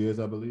 more years,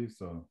 I believe.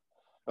 So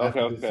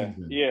okay,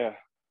 yeah.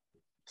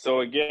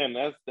 So again,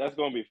 that's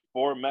going to be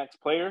 4 max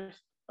players,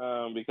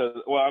 because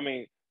I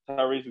mean,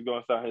 Tyrese is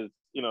going to sign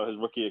his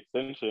rookie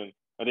extension,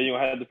 and then you're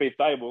going to have to pay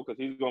Thibault because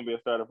he's going to be a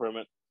starter for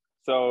him.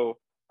 So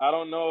I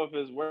don't know if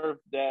it's worth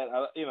that.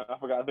 I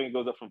forgot. I think it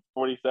goes up from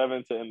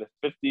 47 to in the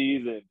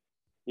 50s and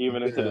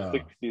even into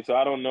the 60s. So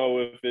I don't know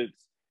if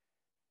it's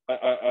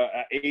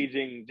a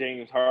aging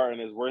James Harden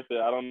is worth it.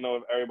 I don't know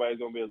if everybody's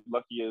going to be as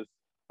lucky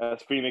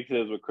as Phoenix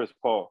is with Chris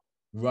Paul.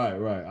 Right.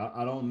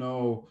 I don't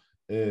know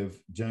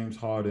if James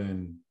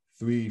Harden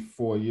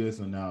 3-4 years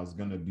from now is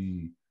going to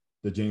be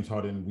the James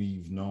Harden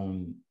we've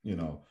known, you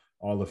know,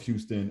 all of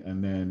Houston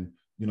and then,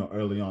 you know,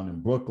 early on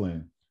in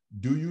Brooklyn.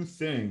 Do you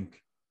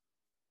think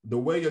the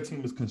way your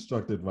team is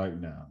constructed right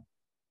now,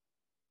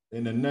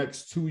 in the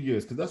next 2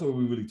 years, because that's what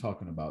we're really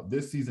talking about,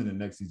 this season and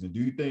next season, do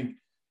you think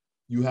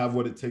you have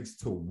what it takes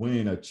to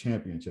win a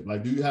championship?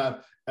 Like, do you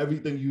have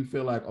everything you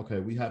feel like, okay,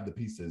 we have the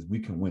pieces, we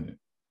can win it?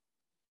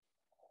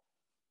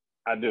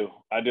 I do.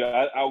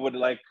 I would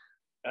like,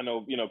 I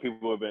know, you know,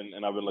 people have been,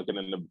 and I've been looking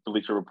in the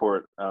Bleacher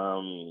Report,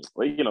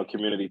 you know,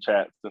 community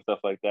chats and stuff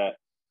like that.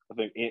 I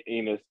think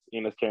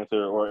Enos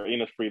Cancer or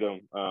Enos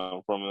Freedom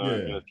from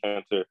Enos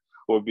Cancer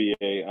would be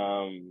a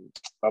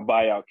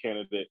buyout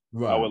candidate.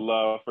 Right. I would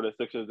love for the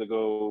Sixers to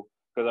go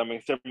because I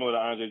mean, similar to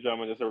Andre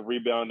Drummond, just a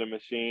rebounding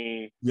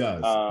machine. Yes,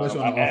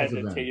 especially on an the offensive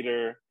end.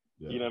 agitator.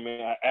 Yeah. You know what I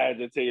mean? An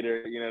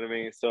agitator. You know what I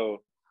mean?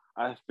 So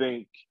I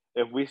think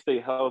if we stay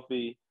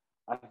healthy,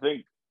 I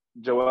think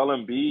Joel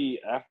Embiid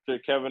after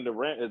Kevin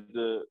Durant is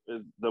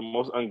the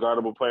most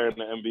unguardable player in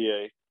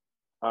the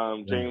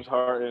NBA. James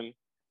Harden,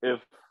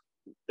 if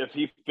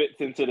he fits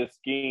into the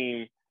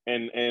scheme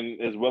and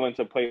is willing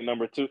to play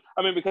number two,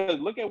 I mean, because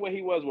look at what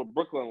he was with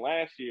Brooklyn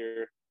last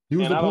year. He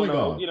was and the I don't point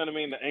know, guard. you know what I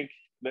mean?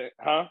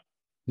 Huh?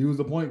 He was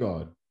the point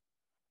guard.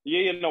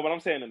 Yeah, no, but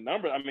I'm saying the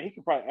number. I mean, he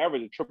could probably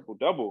average a triple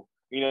double.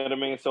 You know what I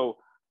mean? So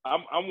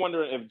I'm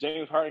wondering if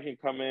James Harden can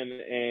come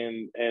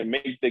in and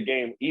make the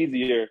game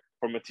easier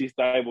for Matisse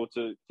Thybulle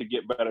to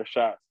get better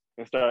shots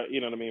and start, you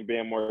know what I mean,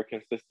 being more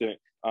consistent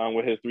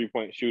with his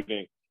 3-point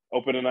shooting,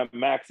 opening up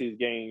Maxi's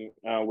game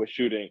with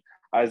shooting.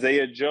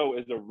 Isaiah Joe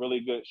is a really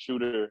good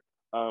shooter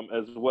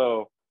as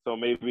well. So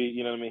maybe,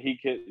 you know what I mean, he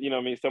could, you know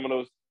what I mean, some of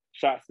those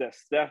shots that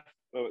Steph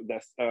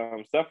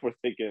was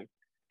taking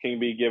can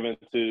be given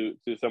to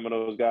some of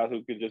those guys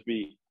who could just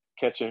be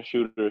catch and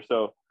shooters.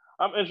 So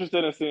I'm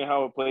interested in seeing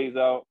how it plays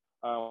out.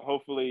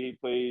 Hopefully he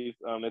plays.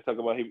 They talk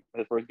about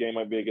his first game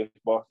might be against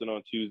Boston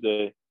on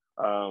Tuesday.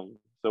 So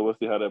we'll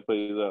see how that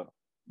plays out.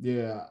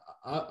 Yeah,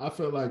 I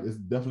feel like it's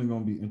definitely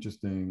going to be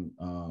interesting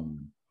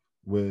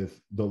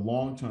with the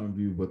long-term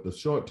view, but the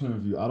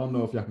short-term view, I don't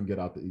know if y'all can get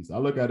out the East. I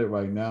look at it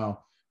right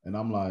now, and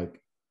I'm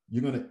like,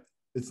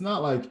 it's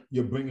not like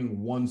you're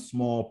bringing one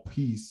small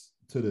piece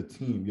to the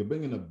team. You're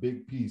bringing a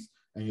big piece,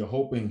 and you're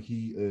hoping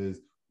he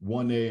is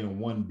 1A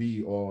and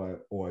 1B,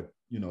 or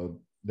you know,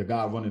 the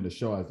guy running the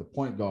show as the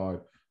point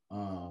guard.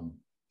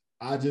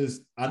 I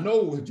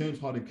know James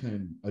Harden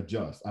can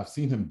adjust. I've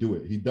seen him do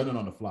it. He's done it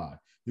on the fly.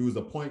 He was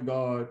a point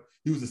guard.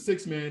 He was a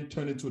six-man,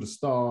 turned into the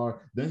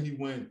star. Then he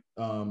went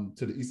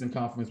to the Eastern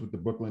Conference with the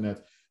Brooklyn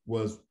Nets,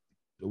 was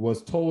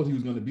told he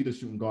was going to be the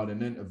shooting guard,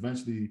 and then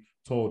eventually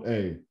told,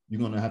 hey, you're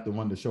going to have to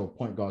run the show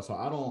point guard. So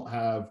I don't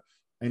have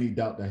any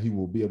doubt that he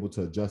will be able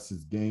to adjust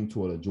his game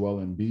toward a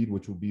Joel Embiid,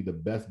 which will be the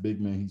best big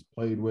man he's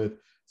played with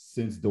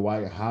since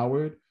Dwight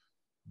Howard.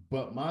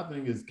 But my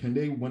thing is, can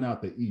they win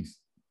out the East?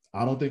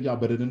 I don't think y'all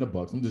better than the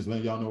Bucks. I'm just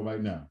letting y'all know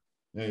right now.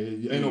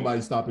 Ain't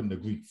nobody stopping the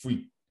Greek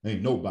Freak.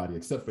 Ain't nobody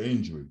except for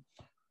injury.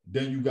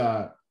 Then you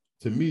got,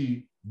 to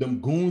me, them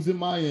goons in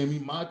Miami,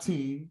 my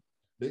team.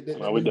 We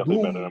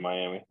definitely better than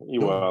Miami.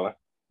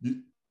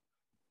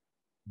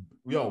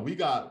 Yo, we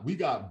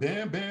got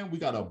Bam Bam. We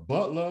got a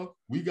Butler.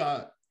 We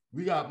got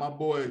my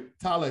boy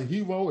Tyler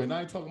Hero, and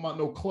I ain't talking about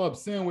no club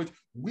sandwich.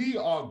 We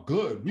are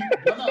good.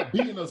 They're not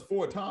beating us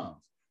 4 times.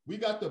 We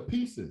got the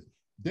pieces.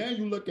 Then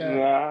you look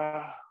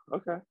at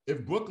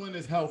if Brooklyn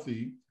is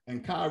healthy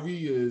and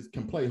Kyrie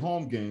can play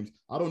home games.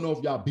 I don't know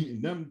if y'all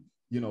beating them,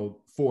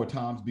 4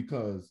 times,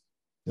 because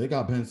they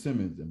got Ben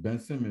Simmons, and Ben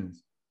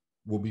Simmons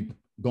will be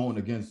going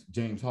against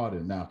James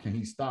Harden. Now, can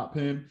he stop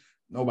him?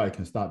 Nobody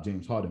can stop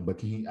James Harden, but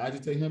can he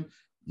agitate him?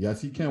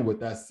 Yes, he can with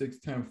that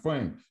 6'10"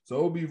 frame. So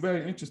it'll be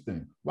very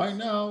interesting. Right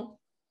now,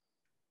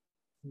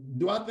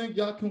 do I think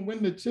y'all can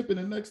win the chip in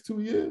the next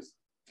 2 years?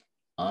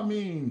 I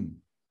mean,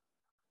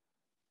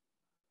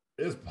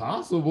 it's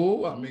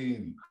possible. I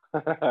mean,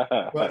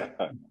 but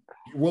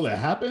will it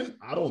happen?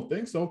 I don't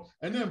think so.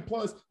 And then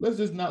plus,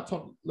 let's not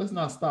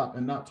stop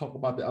and not talk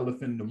about the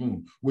elephant in the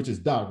room, which is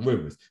Doc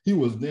Rivers. He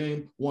was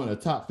named one of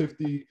the top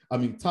 50.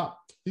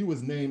 He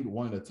was named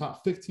one of the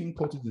top 15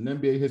 coaches in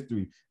NBA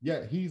history.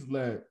 Yet he's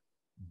led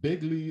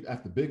big lead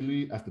after big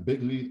lead after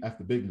big lead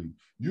after big lead.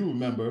 You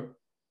remember,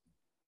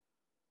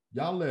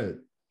 y'all let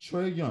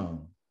Trae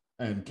Young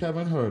and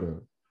Kevin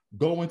Huerter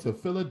go into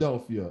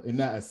Philadelphia in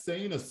that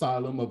insane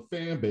asylum of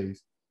fan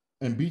base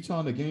and beat y'all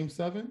in the game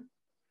 7.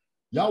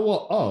 Y'all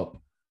were up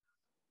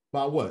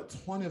by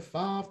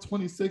 25,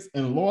 26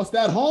 and lost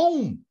at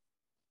home.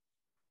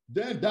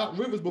 Then Doc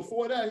Rivers,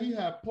 before that, he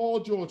had Paul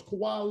George,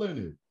 Kawhi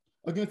Leonard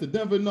against the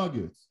Denver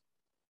Nuggets.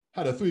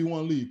 Had a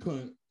 3-1 lead,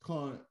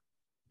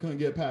 couldn't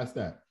get past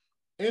that.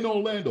 In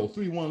Orlando,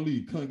 3-1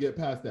 lead, couldn't get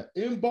past that.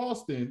 In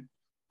Boston,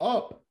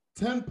 up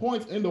 10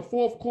 points in the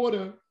 4th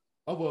quarter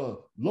of a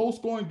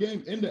low-scoring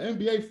game in the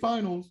NBA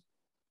Finals,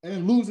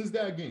 and loses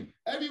that game.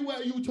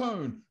 Everywhere you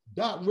turn,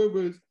 Doc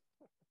Rivers,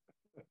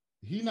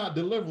 he not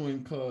delivering,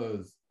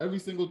 because every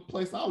single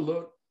place I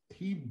look,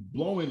 he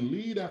blowing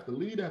lead after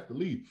lead after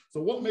lead.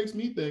 So what makes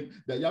me think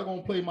that y'all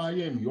gonna play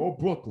Miami or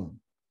Brooklyn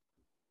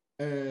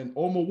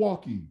or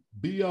Milwaukee,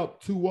 be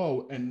up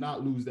 2-0 and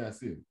not lose that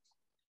series?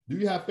 Do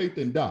you have faith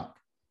in Doc?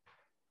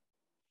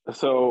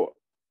 So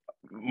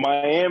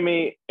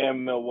Miami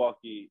and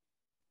Milwaukee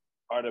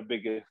are the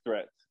biggest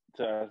threats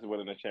to us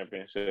winning the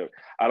championship.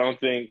 I don't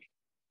think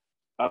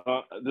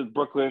the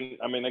Brooklyn,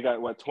 I mean, they got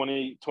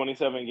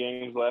 27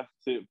 games left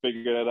to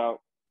figure that out.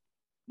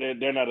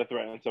 They're not a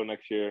threat until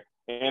next year,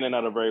 and they're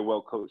not a very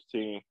well coached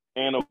team,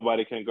 and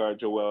nobody can guard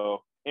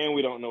Joel, and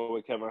we don't know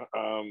what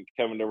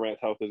Kevin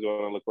Durant's health is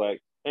going to look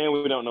like, and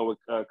we don't know what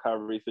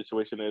Kyrie's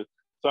situation is.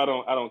 So I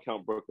don't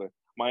count Brooklyn.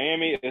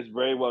 Miami is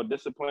very well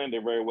disciplined.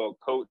 They're very well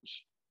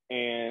coached,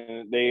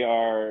 and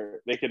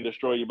they can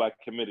destroy you by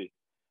committee.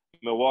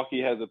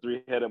 Milwaukee has a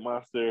three-headed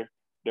monster.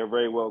 They're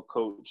very well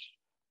coached.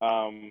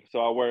 So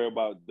I worry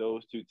about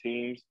those two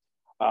teams.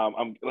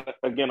 I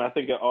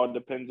think it all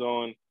depends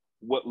on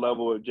what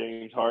level of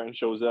James Harden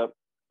shows up,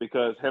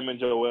 because him and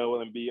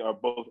Joel Embiid are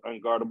both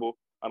unguardable.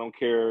 I don't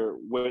care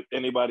what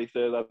anybody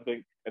says. I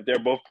think if they're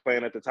both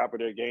playing at the top of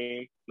their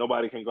game,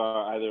 nobody can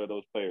guard either of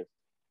those players.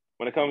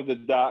 When it comes to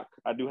Doc,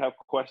 I do have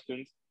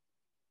questions.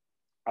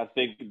 I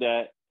think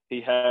that he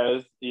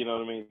has,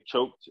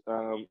 choked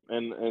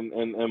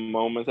in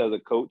moments as a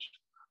coach.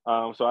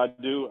 So I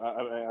do.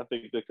 I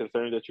think the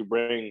concerns that you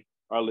bring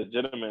are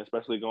legitimate,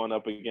 especially going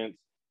up against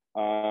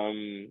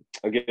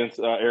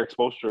Eric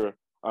Spoelstra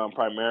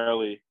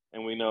primarily,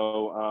 and we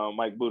know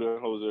Mike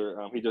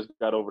Budenholzer. He just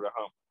got over the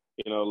hump,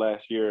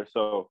 last year.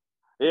 So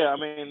yeah, I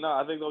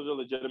think those are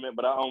legitimate,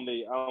 but I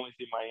only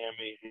see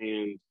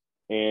Miami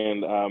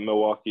and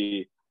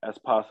Milwaukee as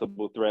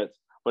possible threats.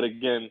 But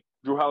again,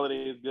 Drew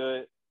Holiday is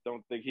good.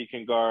 Don't think he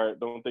can guard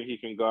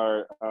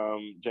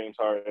James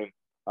Harden.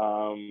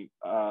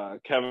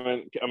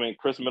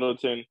 Chris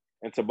Middleton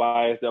and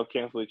Tobias, they'll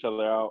cancel each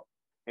other out.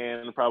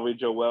 And probably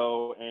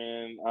Joel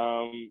and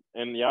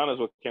Giannis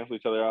will cancel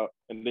each other out.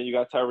 And then you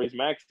got Tyrese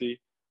Maxey,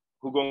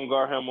 who gonna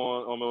guard him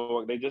on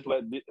Milwaukee. They just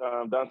let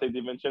Dante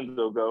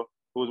DiVincenzo go,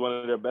 who was one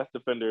of their best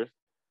defenders.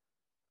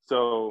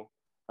 So,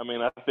 I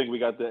think we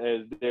got the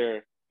edge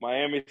there.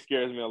 Miami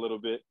scares me a little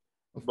bit.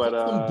 But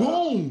them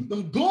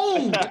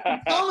goons,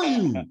 I'm telling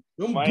you,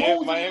 them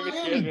goons Miami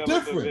scares me a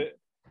little bit.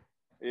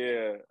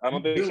 Yeah, I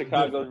don't think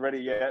Chicago's ready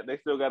yet. They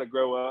still got to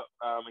grow up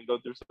and go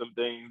through some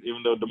things,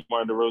 even though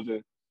DeMar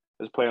DeRozan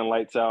is playing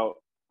lights out.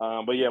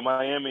 But yeah,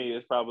 Miami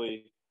is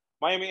probably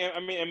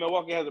and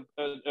Milwaukee has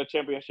a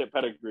championship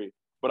pedigree.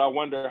 But I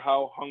wonder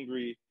how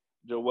hungry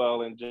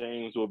Joel and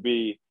James will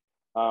be.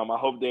 I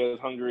hope they're as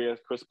hungry as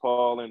Chris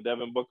Paul and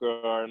Devin Booker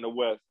are in the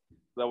West.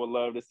 I would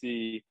love to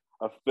see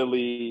a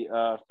Philly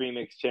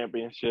Phoenix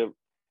championship,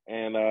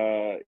 and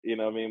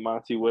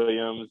Monty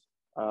Williams,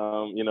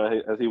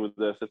 as he was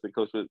the assistant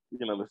coach with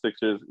the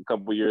Sixers a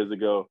couple years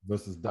ago.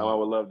 I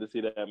would love to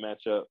see that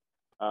matchup.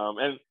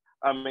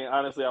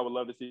 Honestly, I would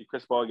love to see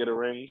Chris Paul get a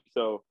ring.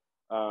 So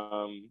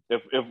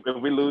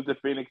if we lose to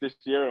Phoenix this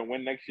year and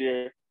win next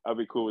year, I'll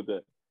be cool with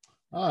that.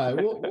 All right,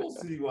 we'll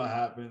see what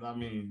happens.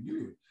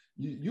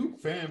 You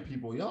fan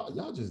people,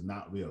 y'all just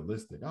not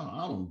realistic.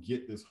 I don't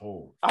get this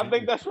whole. I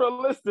think that's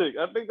realistic.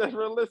 We'll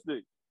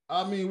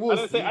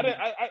see.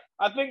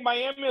 I think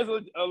Miami is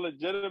a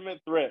legitimate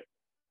threat,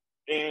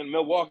 and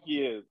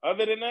Milwaukee is.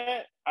 Other than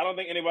that, I don't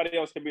think anybody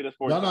else can beat us.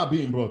 Y'all not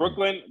beating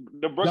Brooklyn.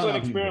 The Brooklyn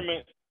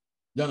experiment.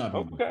 Y'all not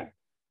beating. Okay.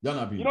 Y'all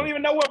not beating. You don't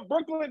even know what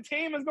Brooklyn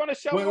team is going to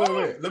show up.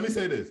 Wait. Let me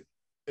say this: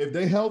 if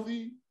they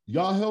healthy,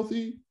 y'all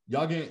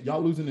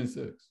losing in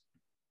 6.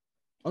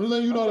 I'm just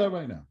letting you know that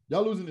right now.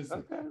 Y'all losing this.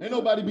 Okay. Ain't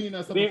nobody beating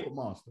that 7-foot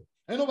monster.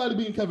 Ain't nobody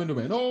beating Kevin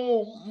Durant.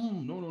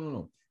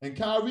 No. And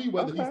Kyrie,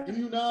 whether he's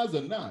immunized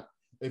or not,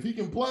 if he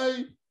can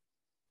play,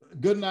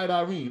 good night,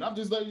 Irene. I'm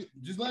just letting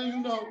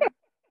you know.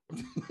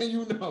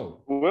 You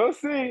know. We'll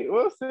see.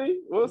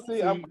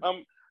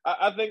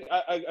 I think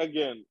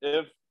again,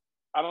 I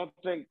don't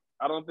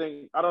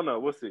know.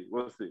 We'll see.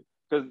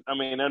 Because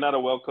they're not a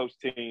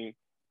well-coached team,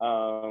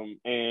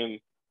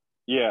 and.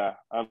 Yeah,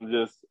 I'm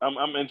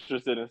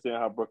interested in seeing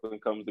how Brooklyn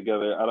comes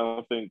together. I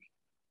don't think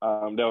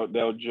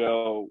they'll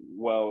gel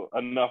well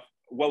enough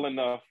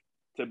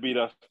to beat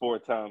us 4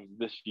 times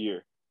this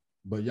year.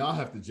 But y'all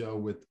have to gel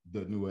with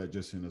the new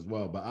addition as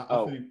well. But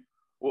I think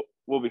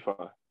we'll be fine.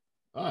 All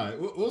right,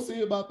 we'll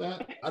see about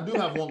that. I do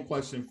have one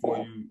question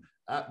for you.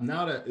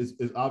 Now that it's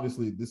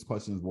obviously this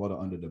question is water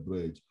under the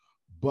bridge,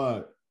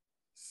 but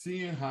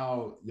seeing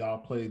how y'all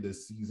played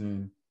this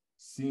season,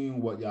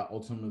 seeing what y'all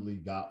ultimately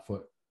got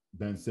for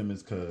Ben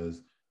Simmons,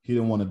 because he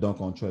didn't want to dunk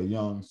on Trae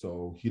Young,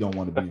 so he don't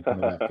want to be in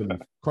front of that Philly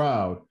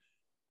crowd.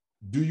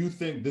 Do you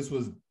think this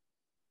was?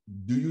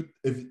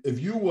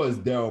 If you was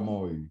Daryl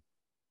Morey,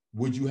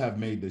 would you have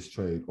made this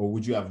trade, or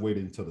would you have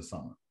waited until the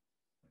summer?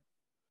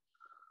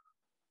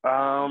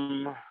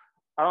 I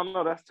don't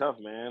know. That's tough,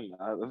 man.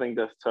 I think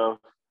that's tough.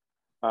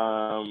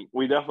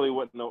 We definitely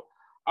wouldn't know.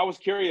 I was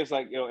curious,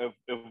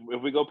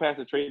 if we go past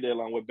the trade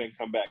deadline, would Ben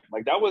come back?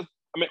 That was.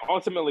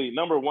 Ultimately,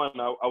 number one,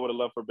 I would have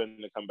loved for Ben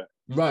to come back.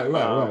 Right.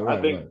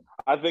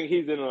 I think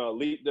he's an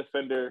elite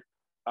defender.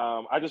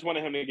 I just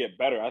wanted him to get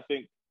better. I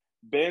think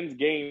Ben's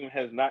game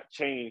has not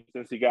changed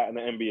since he got in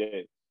the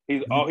NBA. He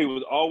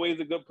was always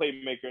a good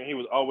playmaker, and he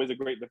was always a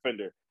great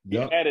defender.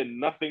 Yep. He added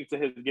nothing to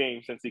his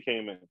game since he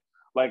came in.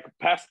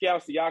 Pascal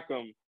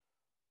Siakam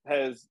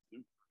has,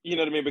 became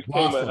a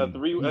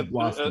 3. You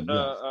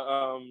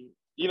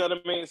know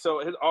what I mean? So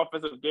his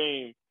offensive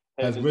game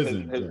has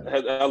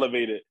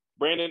elevated.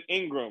 Brandon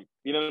Ingram,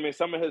 you know what I mean?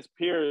 Some of his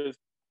peers,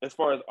 as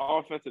far as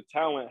offensive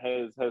talent,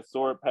 has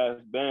soared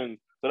past Ben.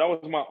 So that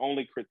was my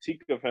only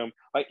critique of him.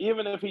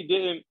 Even if he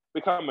didn't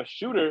become a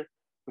shooter,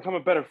 become a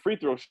better free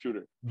throw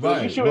shooter. So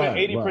if you shoot at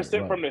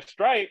 80% from the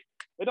stripe,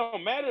 it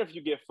don't matter if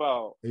you get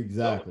fouled.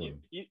 Exactly.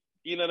 So,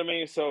 you know what I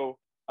mean? So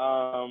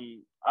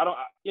I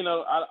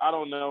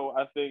don't know.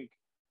 I think,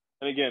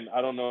 and again,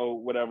 I don't know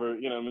whatever,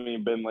 you know what I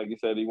mean? Ben, like you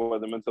said, he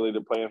wasn't mentally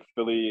to play in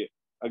Philly.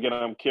 Again,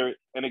 I'm curious.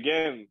 And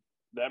again,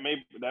 that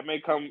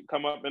may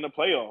come up in the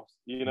playoffs.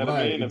 You know what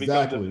I Right, mean? If he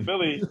comes to exactly.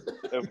 Philly,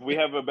 if we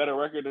have a better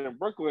record than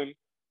Brooklyn,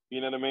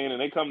 you know what I mean? And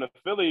they come to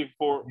Philly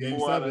four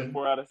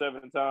out of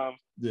 7 times,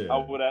 Yeah.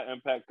 how would that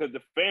impact? Because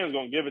the fans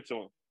going to give it to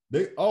him.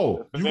 You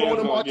going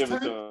to March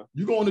 10th?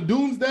 You going to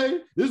Doomsday?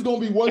 This is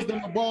going to be worse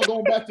than the ball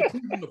going back to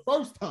Cleveland the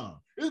first time.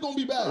 It's going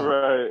to be bad.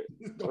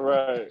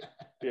 Right.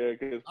 Yeah,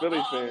 because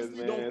Philly fans,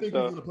 man. I don't think he's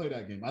going to play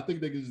that game. I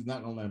think they're just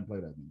not going to let him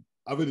play that game.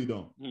 I really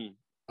don't.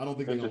 I don't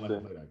think they're going to let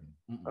him play that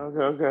game.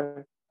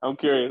 Okay. I'm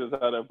curious as to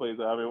how that plays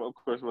out. I mean, of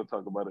course, we'll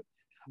talk about it.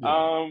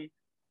 Yeah.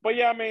 But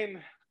yeah, I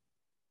mean,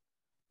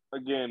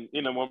 again,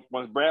 you know,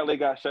 once Bradley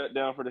got shut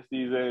down for the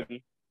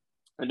season,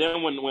 and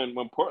then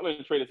when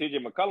Portland traded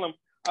CJ McCollum,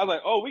 I was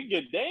like, oh, we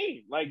get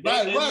Dame. Like,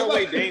 there's no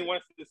way Dame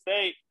wants to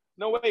stay.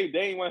 No way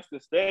Dame wants to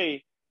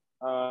stay.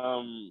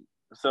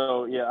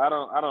 So yeah, I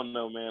don't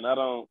know, man. I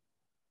don't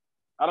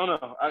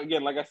know.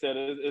 Again, like I said,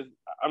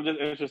 I'm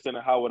just interested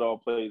in how it all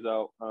plays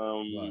out.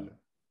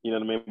 You know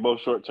what I mean?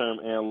 Both short term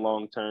and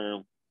long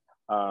term.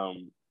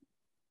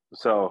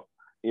 So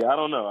yeah, I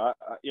don't know. I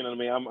you know what I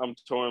mean? I'm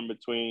torn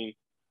between,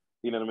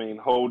 you know what I mean,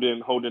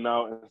 holding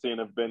out and seeing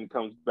if Ben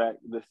comes back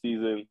this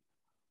season,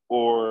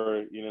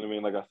 or, you know what I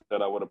mean, like I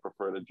said, I would have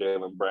preferred a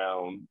Jaylen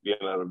Brown, you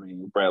know what I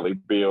mean, Bradley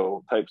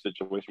Beal type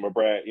situation where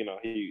Brad, you know,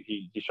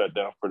 he shut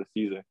down for the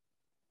season.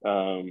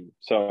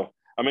 So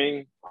I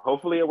mean,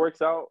 hopefully it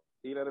works out,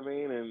 you know what I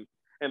mean?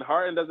 And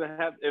Harden doesn't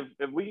have,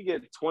 if we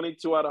get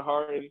 22 out of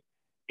Harden,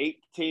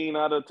 18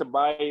 out of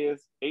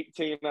Tobias,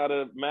 18 out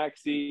of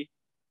Maxey,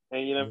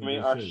 and you know what I mean,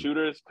 our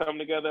shooters come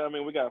together. I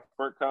mean, we got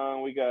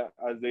Furkan, we got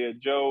Isaiah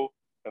Joe.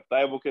 If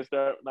Thibault can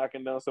start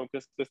knocking down some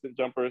consistent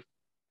jumpers,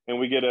 and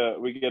we get a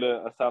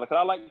solid. Cause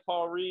I like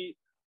Paul Reed,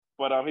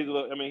 but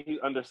he's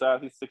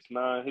undersized. He's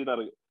 6'9". He's not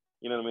a,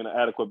 you know what I mean, an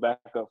adequate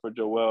backup for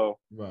Joel.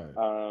 Right.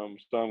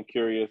 So I'm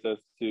curious as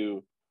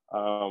to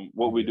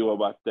what we do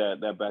about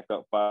that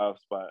backup 5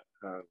 spot.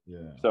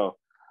 So,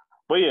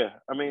 but yeah,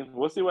 I mean,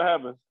 we'll see what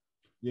happens.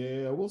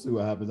 Yeah, we'll see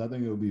what happens. I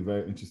think it'll be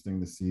very interesting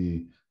to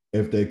see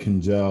if they can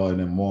gel, and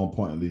then more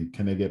importantly,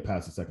 can they get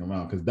past the second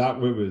round? Because Doc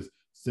Rivers,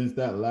 since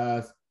that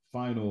last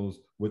finals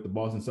with the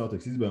Boston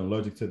Celtics, he's been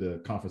allergic to the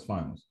conference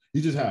finals.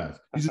 He just has.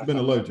 He's just been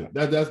allergic.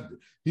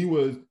 He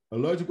was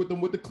allergic with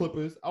them with the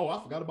Clippers. Oh,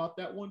 I forgot about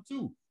that one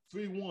too.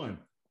 3-1,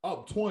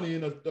 up 20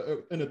 in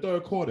the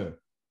third quarter.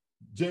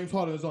 James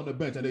Harden is on the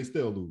bench and they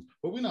still lose.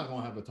 But we're not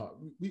gonna have a talk.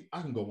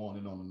 I can go on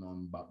and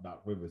on about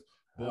Doc Rivers.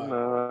 But I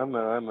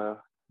know.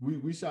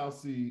 We shall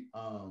see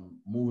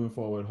moving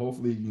forward.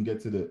 Hopefully you can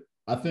get to the.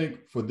 I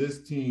think for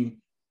this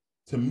team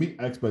to meet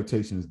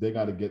expectations, they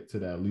got to get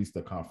to at least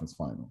the conference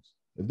finals.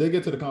 If they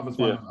get to the conference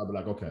finals, I'll be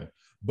like, okay.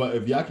 But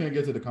if y'all can't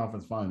get to the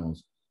conference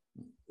finals,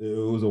 it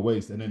was a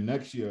waste. And then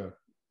next year,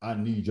 I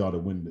need y'all to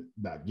win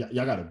that.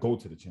 Y'all got to go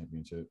to the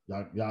championship.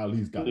 Y'all at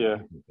least got to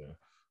get there.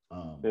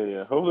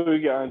 Hopefully we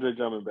get Andre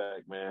Drummond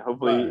back, man.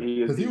 Hopefully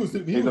because he was a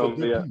good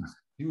piece.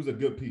 He was a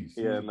good piece.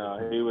 He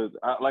was.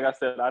 Like I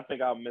said, I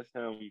think I'll miss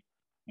him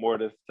more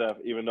than Steph,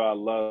 even though I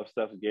love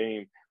Steph's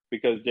game,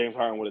 because James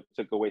Harden would have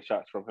took away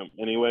shots from him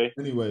anyway.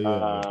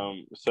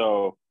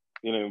 So,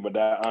 you know, but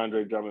that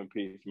Andre Drummond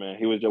piece, man,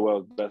 he was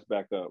Joel's best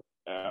backup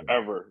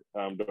ever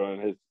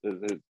during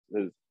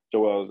his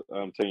Joel's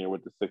tenure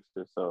with the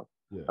Sixers. So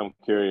I'm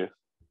curious.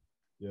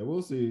 Yeah,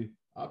 we'll see.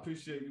 I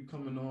appreciate you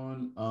coming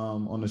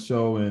on the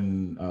show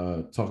and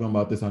talking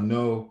about this. I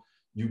know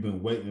you've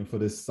been waiting for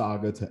this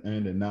saga to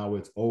end, and now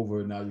it's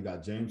over. Now you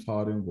got James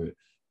Harden with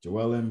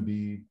Joel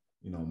Embiid,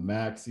 you know,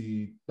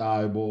 Maxey,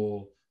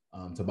 Thibault,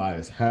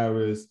 Tobias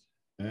Harris,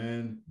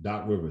 and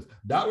Doc Rivers.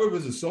 Doc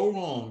Rivers is so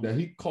wrong that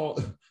he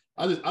called.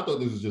 I thought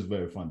this was just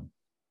very funny.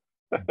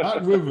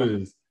 Doc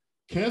Rivers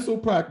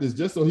canceled practice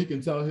just so he can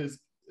tell his,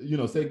 you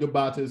know, say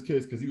goodbye to his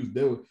kids, because he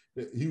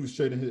was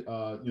trading his,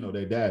 you know,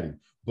 their daddy.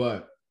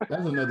 But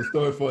that's another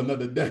story for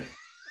another day.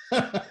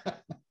 Doc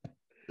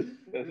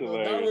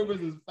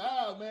Rivers is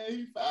foul, man.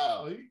 He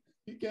foul.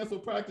 He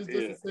canceled practice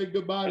just to say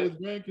goodbye to his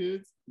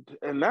grandkids.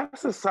 And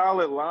that's a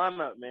solid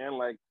lineup, man.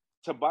 Like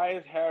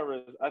Tobias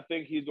Harris, I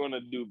think he's going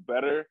to do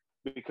better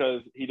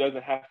because he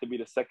doesn't have to be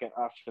the second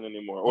option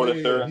anymore, or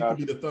the third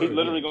option. He's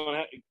literally going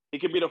to he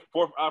could be the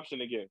fourth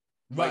option again.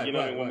 Like, you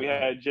know, when we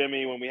had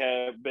Jimmy, when we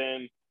had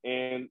Ben,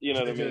 and, you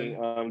know what I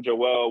mean,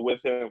 Joel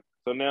with him.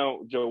 So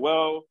now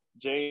Joel,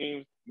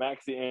 James,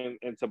 Maxey,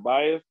 and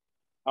Tobias,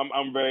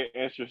 I'm very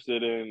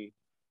interested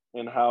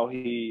in how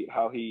he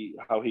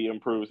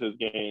improves his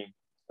game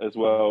as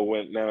well,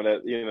 when now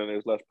that, you know,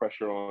 there's less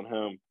pressure on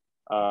him.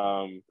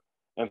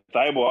 And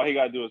Thibault, all he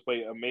got to do is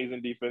play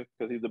amazing defense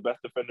because he's the best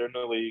defender in the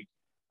league.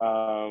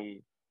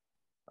 I'm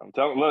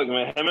telling, look,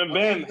 man, him and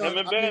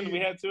Ben, we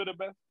had two of the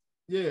best.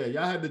 Yeah,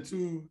 y'all had the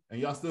two,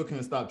 and y'all still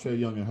couldn't stop Trae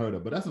Young and Herter,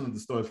 but that's another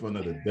story for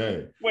another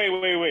day.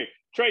 Wait.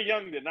 Trae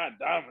Young did not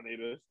dominate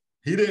us.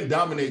 He didn't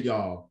dominate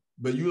y'all,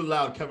 but you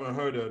allowed Kevin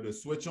Herter to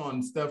switch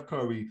on Steph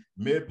Curry,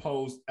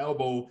 mid-post,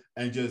 elbow,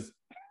 and just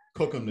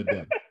cook him to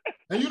death.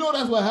 And you know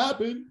that's what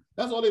happened.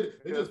 That's all they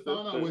just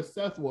found out true. where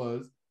Seth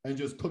was and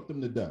just cooked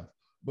him to death.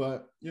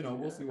 But you know,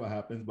 we'll see what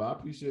happens. But I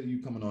appreciate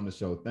you coming on the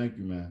show. Thank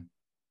you, man.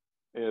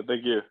 Yeah,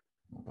 thank you.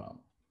 No problem.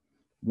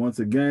 Once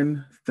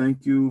again,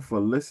 thank you for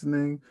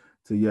listening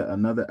to yet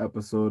another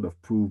episode of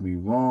Prove Me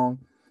Wrong.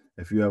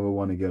 If you ever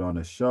want to get on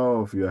the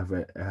show, if you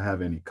ever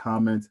have any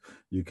comments,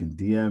 you can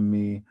DM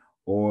me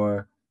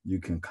or you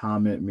can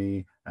comment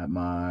me at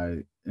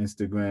my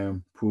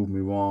Instagram, Prove Me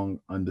Wrong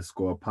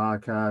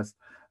 _podcast,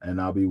 and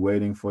I'll be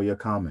waiting for your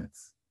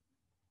comments.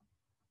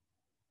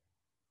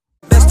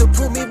 Best to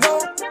prove me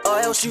wrong, or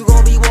else you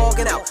gon' be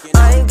walking out.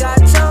 I ain't got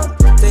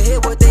time to hear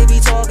what they be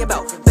talking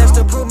about. Best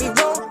to prove me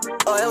wrong,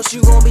 or else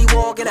you gon' be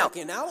walking out.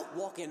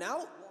 Walking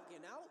out.